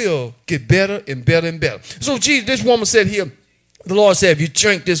get better and better and better. So Jesus, this woman said here, the Lord said, if you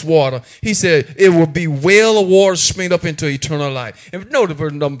drink this water, he said, it will be well of water spring up into eternal life. And notice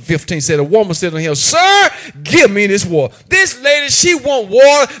verse number 15 said, a woman said to him, sir, give me this water. This lady, she want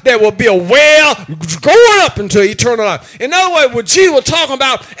water that will be a well going up into eternal life. In other words, what Jesus was talking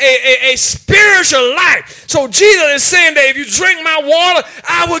about, a spiritual life. So Jesus is saying that if you drink my water,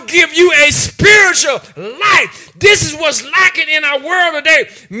 I will give you a spiritual life. This is what's lacking in our world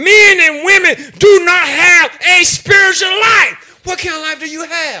today. Men and women do not have a spiritual life. What kind of life do you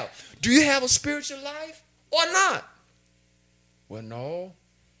have? Do you have a spiritual life or not? Well, no.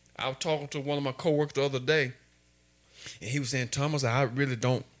 I was talking to one of my coworkers the other day, and he was saying, Thomas, I really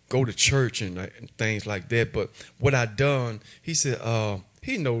don't go to church and things like that, but what I done, he said,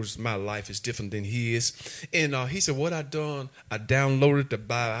 he knows my life is different than his. And he said, what I done, I downloaded the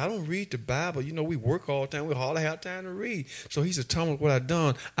Bible. I don't read the Bible. You know, we work all the time. We hardly have time to read. So he said, Thomas, what I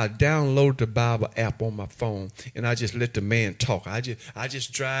done, I downloaded the Bible app on my phone, and I just let the man talk. I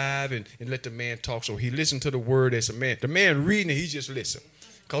just drive and let the man talk. So he listened to the word as a man. The man reading it, he just listened.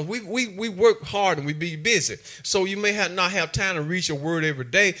 Because we work hard and we be busy. So you may not have time to read your word every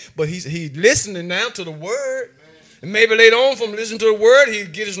day, but he's listening now to the word. And maybe later on from listening to the word,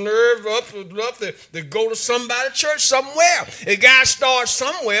 he'd get his nerve up to go to somebody's church somewhere. A guy starts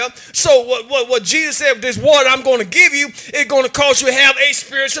somewhere. So what Jesus said, this water I'm going to give you, it's going to cause you to have a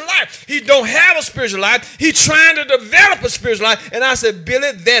spiritual life. He don't have a spiritual life. He's trying to develop a spiritual life. And I said,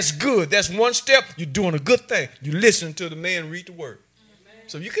 Billy, that's good. That's one step. You're doing a good thing. You listen to the man read the word. Amen.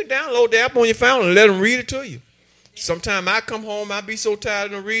 So you can download the app on your phone and let him read it to you. Sometimes I come home, I be so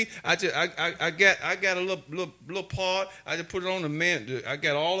tired to read. I got a little part. I just put it on the man. I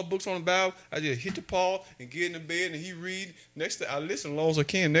got all the books on the Bible. I just hit the pause and get in the bed and he read. Next thing I listen as long as I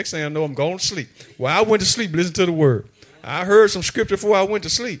can. Next thing I know, I'm going to sleep. Well, I went to sleep, listen to the word. I heard some scripture before I went to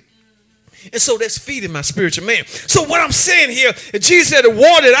sleep. And so that's feeding my spiritual man. So what I'm saying here, Jesus said the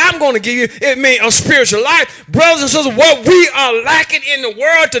water that I'm going to give you, it means a spiritual life. Brothers and sisters, what we are lacking in the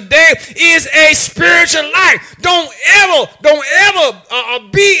world today is a spiritual life. Don't ever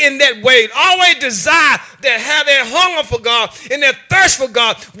be in that way. Always desire that have that hunger for God and that thirst for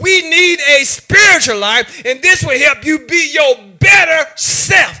God. We need a spiritual life, and this will help you be your better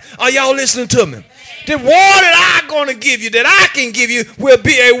self. Are y'all listening to me? The water that I'm going to give you, that I can give you, will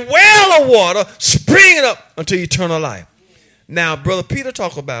be a well of water springing up unto eternal life. Now, Brother Peter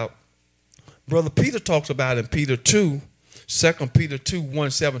talks about in Peter 2, 2 Peter 2,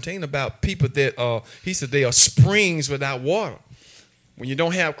 1:17, about people that, he said they are springs without water. When you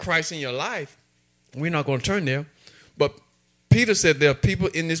don't have Christ in your life, we're not going to turn there. But Peter said there are people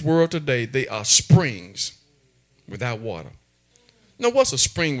in this world today, they are springs without water. Now, what's a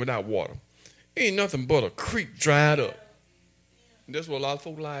spring without water? Ain't nothing but a creek dried up. And that's what a lot of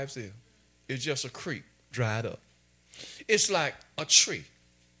folks' lives is. It's just a creek dried up. It's like a tree,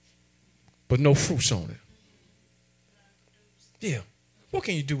 but no fruits on it. Yeah. What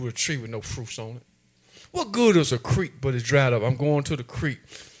can you do with a tree with no fruits on it? What good is a creek but it's dried up? I'm going to the creek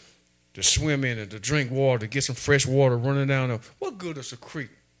to swim in and to drink water, to get some fresh water running down there. What good is a creek?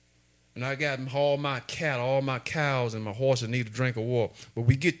 And I got all my cattle, all my cows, and my horses need a drink of water. But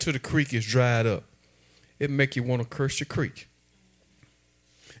we get to the creek, it's dried up. It make you want to curse the creek.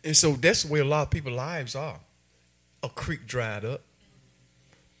 And so that's the way a lot of people's lives are. A creek dried up.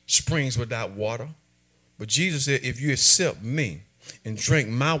 Springs without water. But Jesus said, if you accept me and drink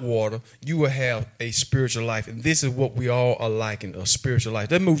my water, you will have a spiritual life. And this is what we all are liking, a spiritual life.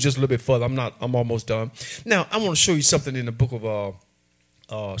 Let's move just a little bit further. I'm almost done. Now, I want to show you something in the book of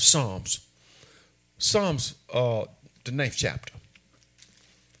Psalms, the 9th chapter.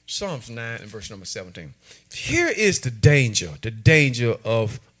 Psalms 9 and verse number 17. Here is the danger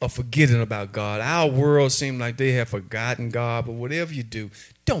of forgetting about God. Our world seems like they have forgotten God, but whatever you do,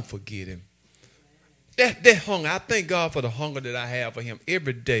 don't forget him. That hunger, I thank God for the hunger that I have for him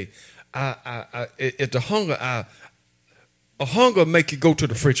every day. It's the hunger, a hunger make you go to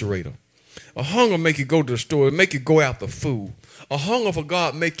the refrigerator. A hunger make you go to the store, make you go after food. A hunger for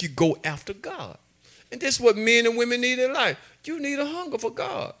God make you go after God. And this is what men and women need in life. You need a hunger for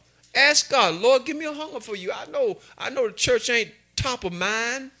God. Ask God, Lord, give me a hunger for you. I know the church ain't top of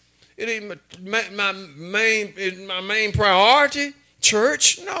mind. It ain't my main priority,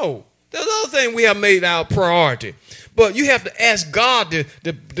 church. No. There's other thing we have made our priority. But you have to ask God to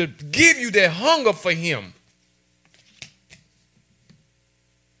give you that hunger for him.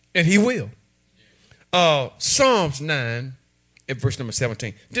 And he will. Psalms 9 and verse number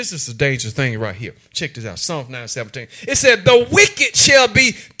 17. This is a dangerous thing right here. Check this out. Psalms 9:17. It said, the wicked shall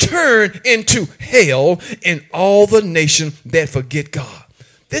be turned into hell, and all the nation that forget God.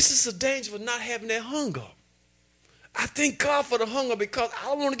 This is the danger of not having that hunger. I thank God for the hunger because I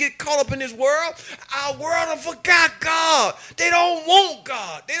don't want to get caught up in this world. Our world have forgot God. They don't want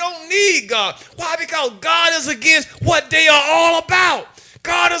God. They don't need God. Why? Because God is against what they are all about.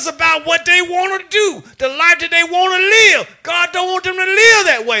 God is about what they want to do, the life that they want to live. God don't want them to live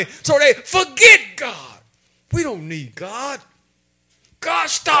that way, so they forget God. We don't need God. God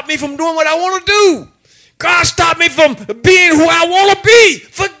stopped me from doing what I want to do. God stopped me from being who I want to be.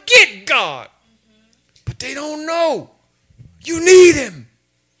 Forget God. But they don't know. You need him.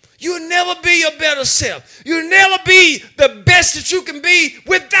 You'll never be your better self. You'll never be the best that you can be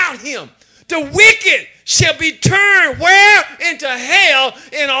without him. The wicked shall be turned where? Into hell,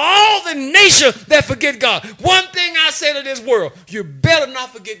 in all the nation that forget God. One thing I say to this world, you better not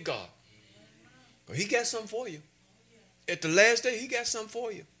forget God. But he got something for you. At the last day, he got something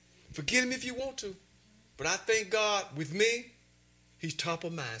for you. Forget him if you want to. But I thank God with me, he's top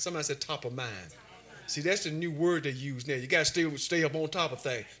of mind. Somebody said top of mind. See, that's the new word they use now. You got to stay up on top of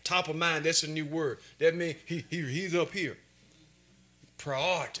things. Top of mind, that's a new word. That means he's up here.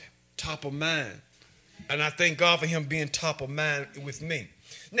 Priority, top of mind. And I thank God for him being top of mind with me.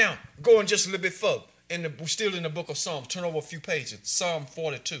 Now, going just a little bit further. We're still in the book of Psalms. Turn over a few pages. Psalm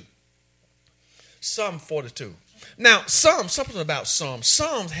 42. Psalm 42. Now, something about Psalms.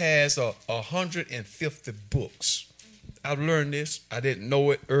 Psalms has 150 books. I've learned this. I didn't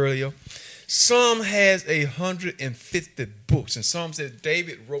know it earlier. Psalm has 150 books. And Psalm says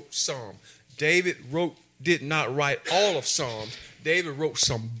David wrote Psalm. David did not write all of Psalms. David wrote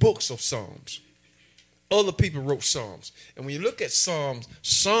some books of Psalms. Other people wrote Psalms. And when you look at Psalms,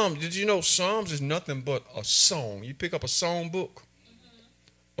 did you know Psalms is nothing but a song? You pick up a song book,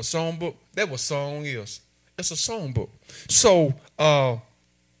 a song book, that's what song is. It's a song book. So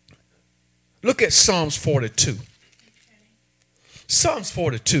look at Psalms 42. Psalms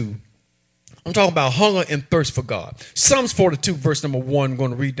 42. I'm talking about hunger and thirst for God. Psalms 42, verse number 1. I'm going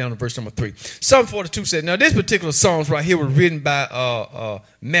to read down to verse number 3. Psalm 42 said, now this particular Psalms right here was written by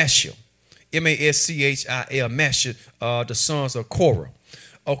Maschil, Maschil, Maschil, the sons of Korah.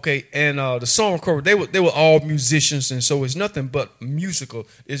 Okay, and the song of Korah, they were all musicians, and so it's nothing but musical.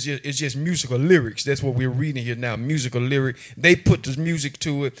 It's just musical lyrics. That's what we're reading here now, musical lyric. They put the music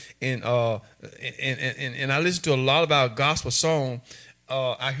to it, and I listen to a lot of our gospel song.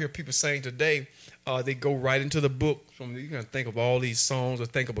 I hear people saying today, they go right into the book. You can think of all these songs or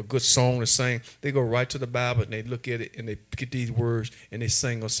think of a good song to sing. They go right to the Bible and they look at it and they get these words and they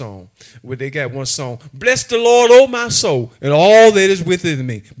sing a song. Where they got one song, bless the Lord, O my soul, and all that is within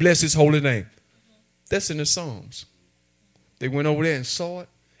me. Bless his holy name. That's in the Psalms. They went over there and saw it,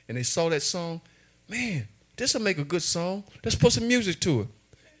 and they saw that song. Man, this will make a good song. Let's put some music to it.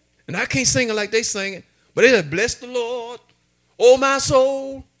 And I can't sing it like they sing it, but they said, bless the Lord, oh, my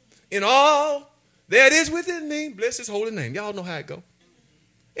soul, in all that is within me, bless his holy name. Y'all know how it go.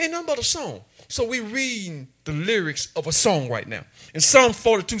 Ain't nothing but a song. So we reading the lyrics of a song right now. And Psalm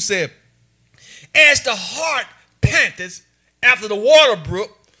 42 said, as the hart panteth after the water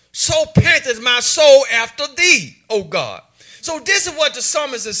brook, so panteth my soul after thee, O God. So this is what the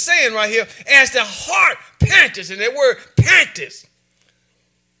psalmist is saying right here. As the hart panteth, and that word panteth,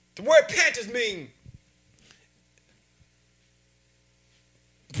 the word panteth means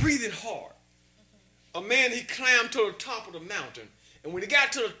breathing hard. A man, he climbed to the top of the mountain. And when he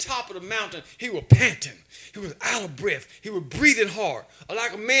got to the top of the mountain, he was panting. He was out of breath. He was breathing hard.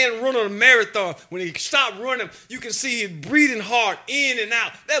 Like a man running a marathon. When he stopped running, you can see he's breathing hard in and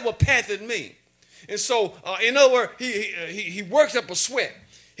out. That's what panting means. And so, in other words, he works up a sweat.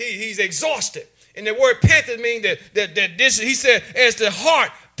 He's exhausted. And the word panting means that this, he said, as the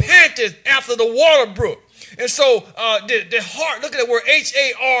hart panteth after the water brook. And so the hart, look at the word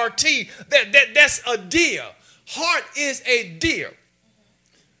H-A-R-T, that's a deer. Hart is a deer.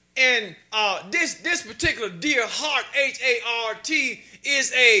 And this particular deer, hart, H-A-R-T,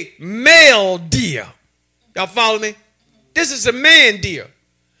 is a male deer. Y'all follow me? This is a man deer.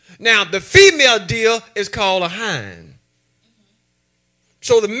 Now, the female deer is called a hind.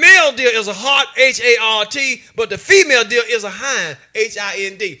 So the male deer is a hart, H-A-R-T, but the female deer is a hind,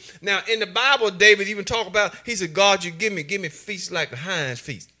 H-I-N-D. Now, in the Bible, David even talked about, he said, God, you give me feast like a hind's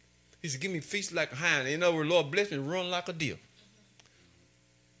feast. He said, give me feast like a hind. In other words, Lord, bless me, run like a deer.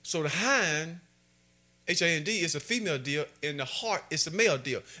 So the hind, H-I-N-D, is a female deer, and the hart is a male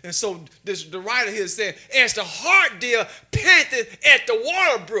deer. And so the writer here is saying, as the hart deer panteth at the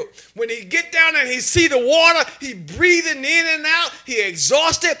water brook. When he get down there and he see the water, he breathing in and out, he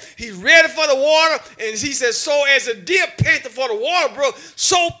exhausted, he's ready for the water. And he says, so as a deer panteth for the water brook,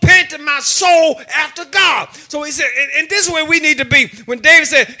 so panteth my soul after God. So he said, and this is where we need to be. When David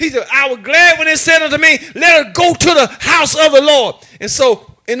said, he said, I was glad when it said unto me, let us go to the house of the Lord. And so,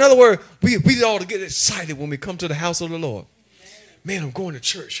 in other words, we ought to get excited when we come to the house of the Lord. Man, I'm going to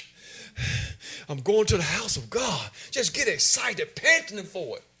church. I'm going to the house of God. Just get excited, panting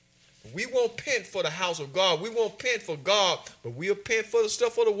for it. We won't pant for the house of God. We won't pant for God, but we'll pant for the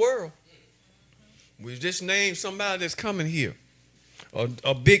stuff of the world. We just named somebody that's coming here.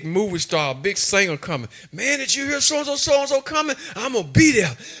 A big movie star, a big singer coming. Man, did you hear so-and-so coming? I'm going to be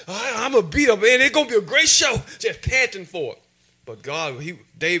there. I'm going to be there, man. It's going to be a great show. Just panting for it. But God,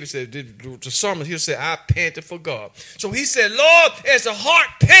 David said, the psalmist here said, I panted for God. So he said, Lord, as the hart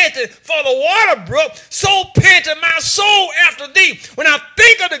panted for the water brook, so panted my soul after thee. When I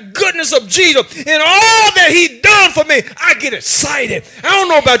think of the goodness of Jesus and all that he done for me, I get excited. I don't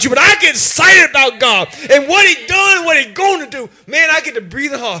know about you, but I get excited about God and what he done, what he going to do. Man, I get to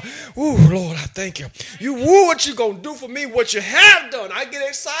breathe hard. Ooh, Lord, I thank you. What you going to do for me, what you have done. I get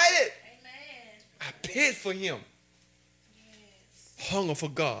excited. Amen. I pant for him. Hunger for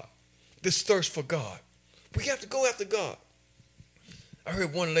God, this thirst for God. We have to go after God. I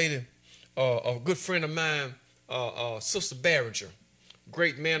heard one lady, a good friend of mine, Sister Barringer,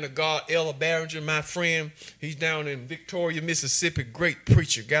 great man of God, Ella Barringer, my friend. He's down in Victoria, Mississippi, great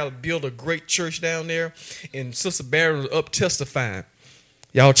preacher. Got to build a great church down there. And Sister Barringer was up testifying.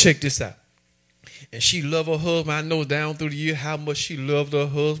 Y'all check this out. And she loved her husband. I know down through the year how much she loved her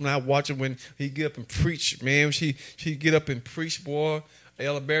husband. I watch her when he get up and preach, man. She get up and preach, boy.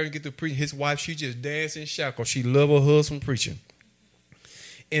 Ella Barry get to preach. His wife, she just dance and shout because she loved her husband preaching.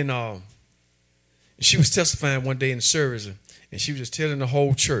 And She was testifying one day in the service, and she was just telling the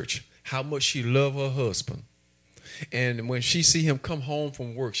whole church how much she loved her husband. And when she see him come home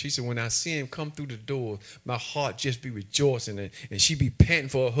from work, she said, when I see him come through the door, my heart just be rejoicing. And she be panting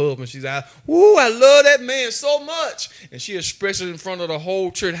for her husband. She's like, "Ooh, I love that man so much." And she expressed it in front of the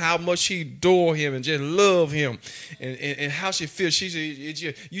whole church how much she adore him and just love him. And how she feels. She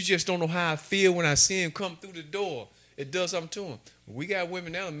said, "You just don't know how I feel when I see him come through the door. It does something to him." We got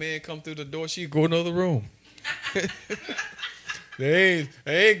women now, a man come through the door, she go in another room. They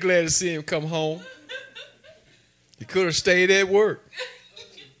ain't glad to see him come home. He could have stayed at work.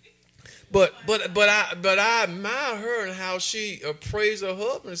 But I admire her and how she praised her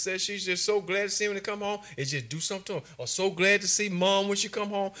husband and said she's just so glad to see him to come home. It just do something to her. Or so glad to see mom when she come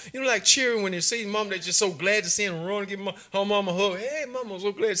home. You know, like cheering when they see mom, they're just so glad to see him run and give her mom a hug. "Hey, mama, I'm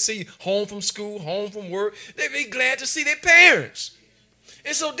so glad to see you home from school, home from work." They be glad to see their parents.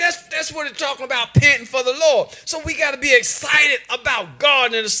 And so that's what it's talking about, panting for the Lord. So we got to be excited about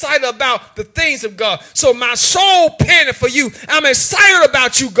God and excited about the things of God. So my soul panting for you. I'm excited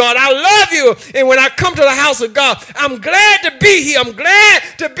about you, God. I love you. And when I come to the house of God, I'm glad to be here. I'm glad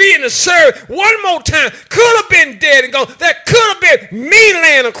to be in the service. One more time. Could have been dead and gone. That could have been me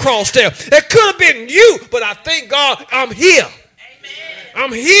laying across there. That could have been you. But I thank God I'm here. Amen.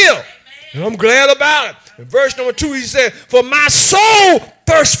 I'm here. Amen. And I'm glad about it. In verse number 2, he said, "For my soul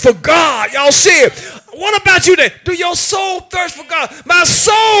thirsts for God." Y'all see it? What about you then? Do your soul thirst for God? My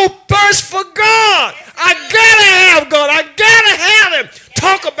soul thirsts for God. I gotta have God. I gotta have him.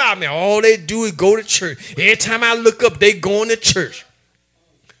 Talk about me. All they do is go to church. Every time I look up, they going to church.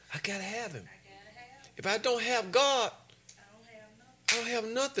 I gotta have him. If I don't have God, I don't have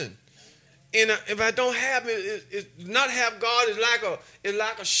nothing. And if I don't have it, not have God is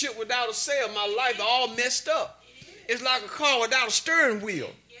like a ship without a sail. My life is all messed up. It's like a car without a steering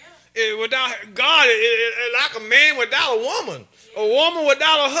wheel. Without God, it's like a man without a woman. A woman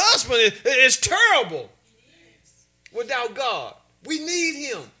without a husband. It's terrible. Without God, we need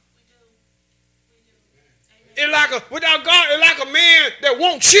him. Without God, it's like a man that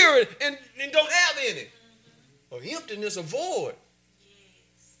won't cheer and don't have any. Or emptiness, a void.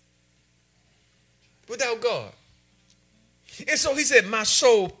 Without God. And so he said, my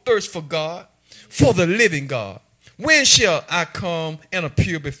soul thirsts for God, for the living God. When shall I come and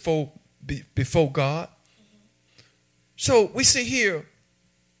appear before God? So we see here,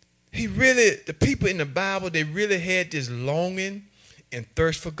 the people in the Bible, they really had this longing and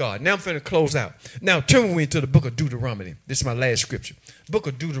thirst for God. Now I'm going to close out. Now turn with me to the book of Deuteronomy. This is my last scripture. Book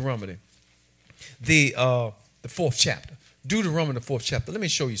of Deuteronomy, the 4th chapter. Deuteronomy, the 4th chapter. Let me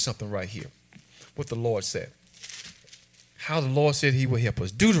show you something right here. What the Lord said. How the Lord said he will help us.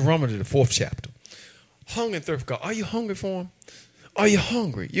 Deuteronomy, the 4th chapter. Hunger and thirst for God. Are you hungry for him? Are you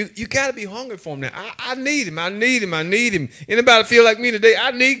hungry? You got to be hungry for him now. I need him. I need him. I need him. Anybody feel like me today?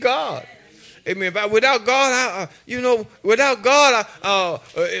 I need God. Amen. Without God, without God,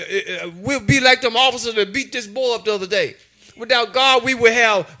 we'll be like them officers that beat this boy up the other day. Without God, we will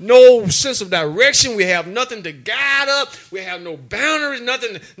have no sense of direction. We have nothing to guide us. We have no boundaries,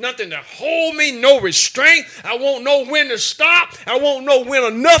 nothing to hold me, no restraint. I won't know when to stop. I won't know when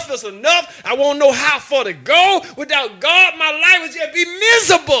enough is enough. I won't know how far to go. Without God, my life would just be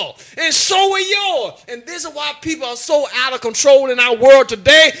miserable. And so will yours. And this is why people are so out of control in our world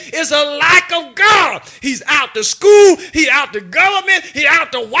today. It's a lack of God. He's out to school. He's out to government. He's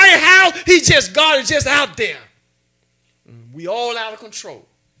out to White House. God is just out there. We all out of control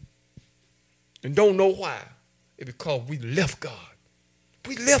and don't know why. It's because we left God.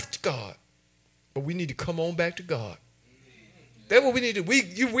 We left God. But we need to come on back to God. That's what we need to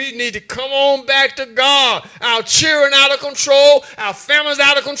do. We need to come on back to God. Our children out of control. Our families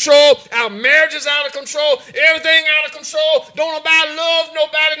out of control. Our marriages out of control. Everything out of control. Don't nobody love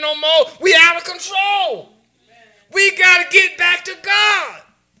nobody no more. We out of control. We got to get back to God.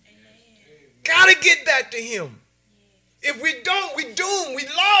 Got to get back to him. If we don't, we doomed. We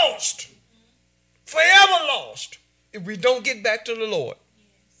lost. Forever lost. If we don't get back to the Lord.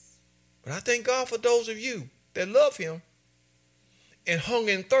 But I thank God for those of you that love him and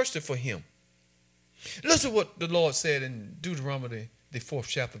hunger and thirsted for him. Listen to what the Lord said in Deuteronomy, the 4th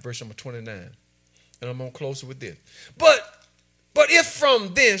chapter, verse number 29. And I'm going to close it with this. But if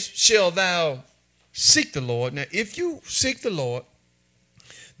from this shall thou seek the Lord. Now, if you seek the Lord,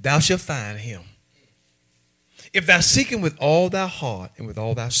 thou shalt find him. If thou seek him with all thy heart and with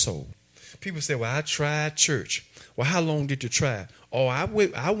all thy soul. People say, well, I tried church. Well, how long did you try? Oh, I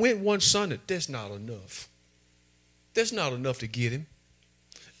went one Sunday. That's not enough. That's not enough to get him.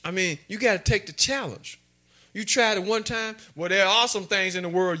 I mean, you got to take the challenge. You tried it one time. Well, there are some things in the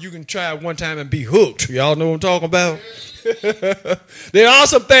world you can try one time and be hooked. Y'all know what I'm talking about? There are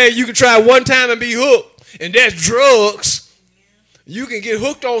some things you can try one time and be hooked, and that's drugs. You can get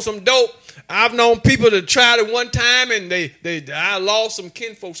hooked on some dope. I've known people that tried it one time, and I lost some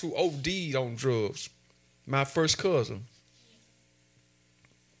kinfolks who OD'd on drugs. My first cousin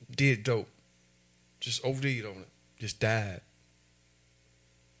did dope, just OD'd on it, just died.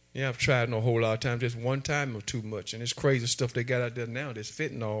 Yeah, I've tried it a whole lot of times, just one time or too much. And it's crazy stuff they got out there now. There's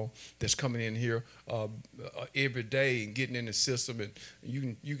fentanyl that's coming in here every day and getting in the system. And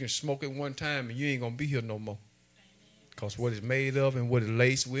you can smoke it one time and you ain't going to be here no more. Because what it's made of and what it's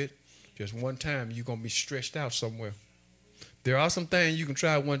laced with, just one time you're going to be stretched out somewhere. There are some things you can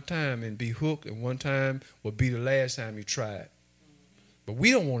try one time and be hooked, and one time will be the last time you try it. But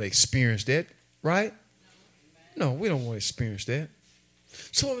we don't want to experience that, right? No, we don't want to experience that.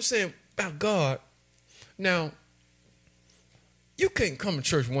 So what I'm saying about God, now, you can't come to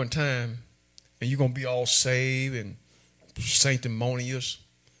church one time and you're going to be all saved and sanctimonious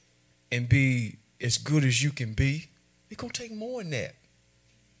and be as good as you can be. It's going to take more than that.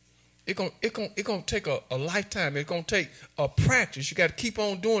 It's going to take a lifetime. It's going to take a practice. You got to keep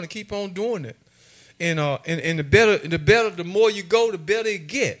on doing it. And the more you go, the better it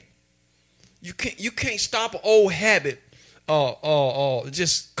get. You can't stop an old habit.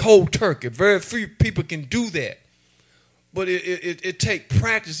 Just cold turkey. Very few people can do that. But it take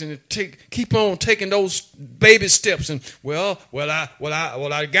practice, and keep on taking those baby steps. And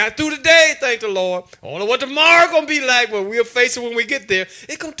I got through today, thank the Lord. I don't know what tomorrow gonna be like, but we'll face it when we get there.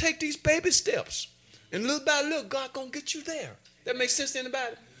 It's gonna take these baby steps, and little by little, God gonna get you there. That makes sense to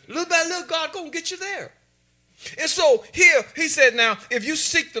anybody? Little by little, God gonna get you there. And so here he said, now, if you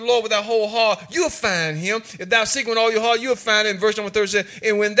seek the Lord with thy whole heart, you'll find him. If thou seek with all your heart, you'll find him. In verse number 30 says,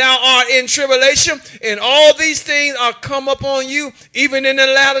 and when thou art in tribulation, and all these things are come upon you, even in the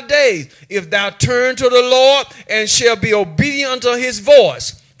latter days, if thou turn to the Lord and shall be obedient unto his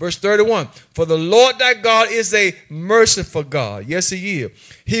voice. Verse 31, for the Lord thy God is a merciful God. Yes, he is.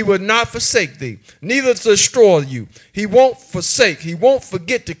 He will not forsake thee, neither destroy you. He won't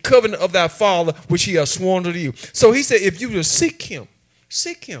forget the covenant of thy father, which he has sworn to you. So he said, if you will seek him.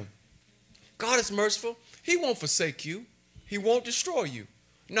 God is merciful. He won't forsake you. He won't destroy you.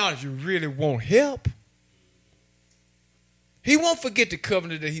 Not if you really want help. He won't forget the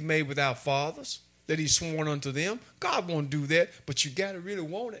covenant that he made with our fathers, that he sworn unto them. God won't do that, but you got to really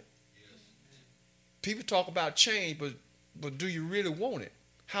want it. People talk about change, but do you really want it?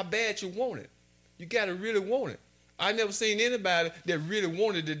 How bad you want it? You got to really want it. I never seen anybody that really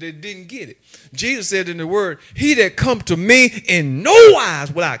wanted it that didn't get it. Jesus said in the word, he that come to me in no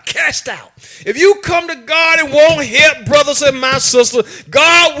wise will I cast out. If you come to God and want help, brothers and my sisters,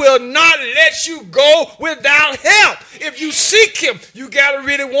 God will not let you go without help. If you seek him, you got to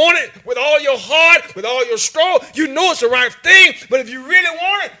really want it with all your heart, with all your strength. You know it's the right thing, but if you really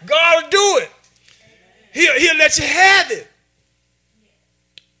want it, God will do it. He'll let you have it.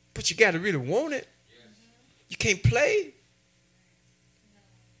 But you got to really want it. You can't play.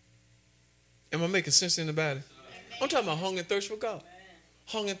 Am I making sense to anybody? I'm talking about hunger and thirst for God.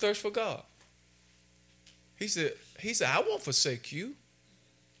 Hunger and thirst for God. He said, I won't forsake you,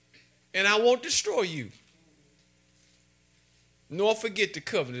 and I won't destroy you, nor forget the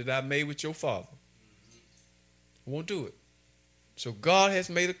covenant that I made with your father. I won't do it. So God has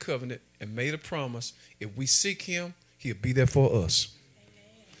made a covenant and made a promise. If we seek him, he'll be there for us.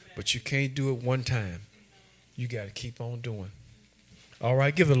 But you can't do it one time. You got to keep on doing. All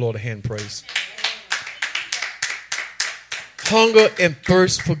right, give the Lord a hand praise. Hunger and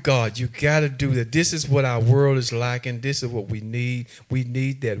thirst for God. You got to do that. This is what our world is lacking. This is what we need. We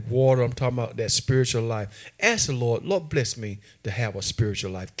need that water. I'm talking about that spiritual life. Ask the Lord, Lord, bless me to have a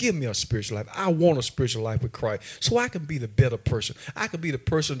spiritual life. Give me a spiritual life. I want a spiritual life with Christ so I can be the better person. I can be the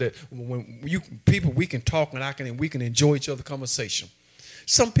person that when we can talk and we can enjoy each other's conversation.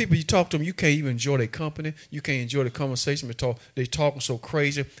 Some people, you talk to them, you can't even enjoy their company. You can't enjoy the conversation. They're talking so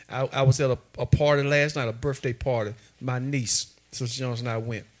crazy. I was at a party last night, a birthday party. My niece, Sister Jones, and I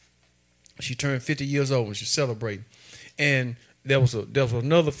went. She turned 50 years old and she's celebrating. And there was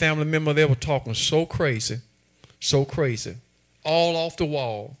another family member there, were talking so crazy, all off the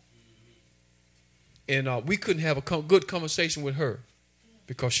wall. And we couldn't have a good conversation with her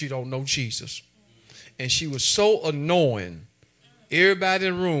because she don't know Jesus. And she was so annoying. Everybody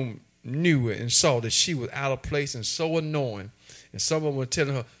in the room knew it and saw that she was out of place and so annoying. And some of them were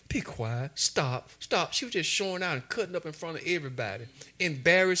telling her, be quiet, stop. She was just showing out and cutting up in front of everybody,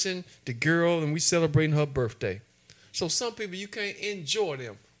 embarrassing the girl, and we celebrating her birthday. So some people, you can't enjoy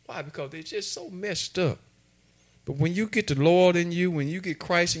them. Why? Because they're just so messed up. But when you get the Lord in you, when you get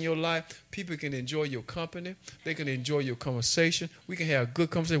Christ in your life, people can enjoy your company. They can enjoy your conversation. We can have a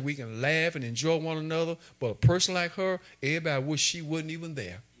good conversation. We can laugh and enjoy one another. But a person like her, everybody wish she wasn't even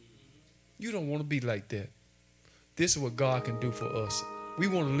there. You don't want to be like that. This is what God can do for us. We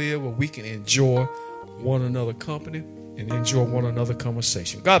want to live where we can enjoy one another company and enjoy one another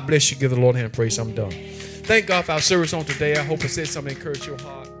conversation. God bless you. Give the Lord a hand praise. I'm done. Thank God for our service on today. I hope it said something to encourage your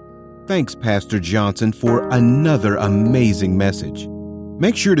heart. Thanks, Pastor Johnson, for another amazing message.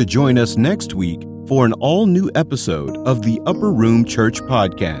 Make sure to join us next week for an all-new episode of the Upper Room Church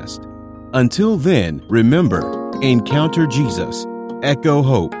Podcast. Until then, remember, encounter Jesus, echo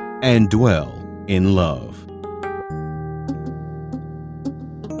hope, and dwell in love.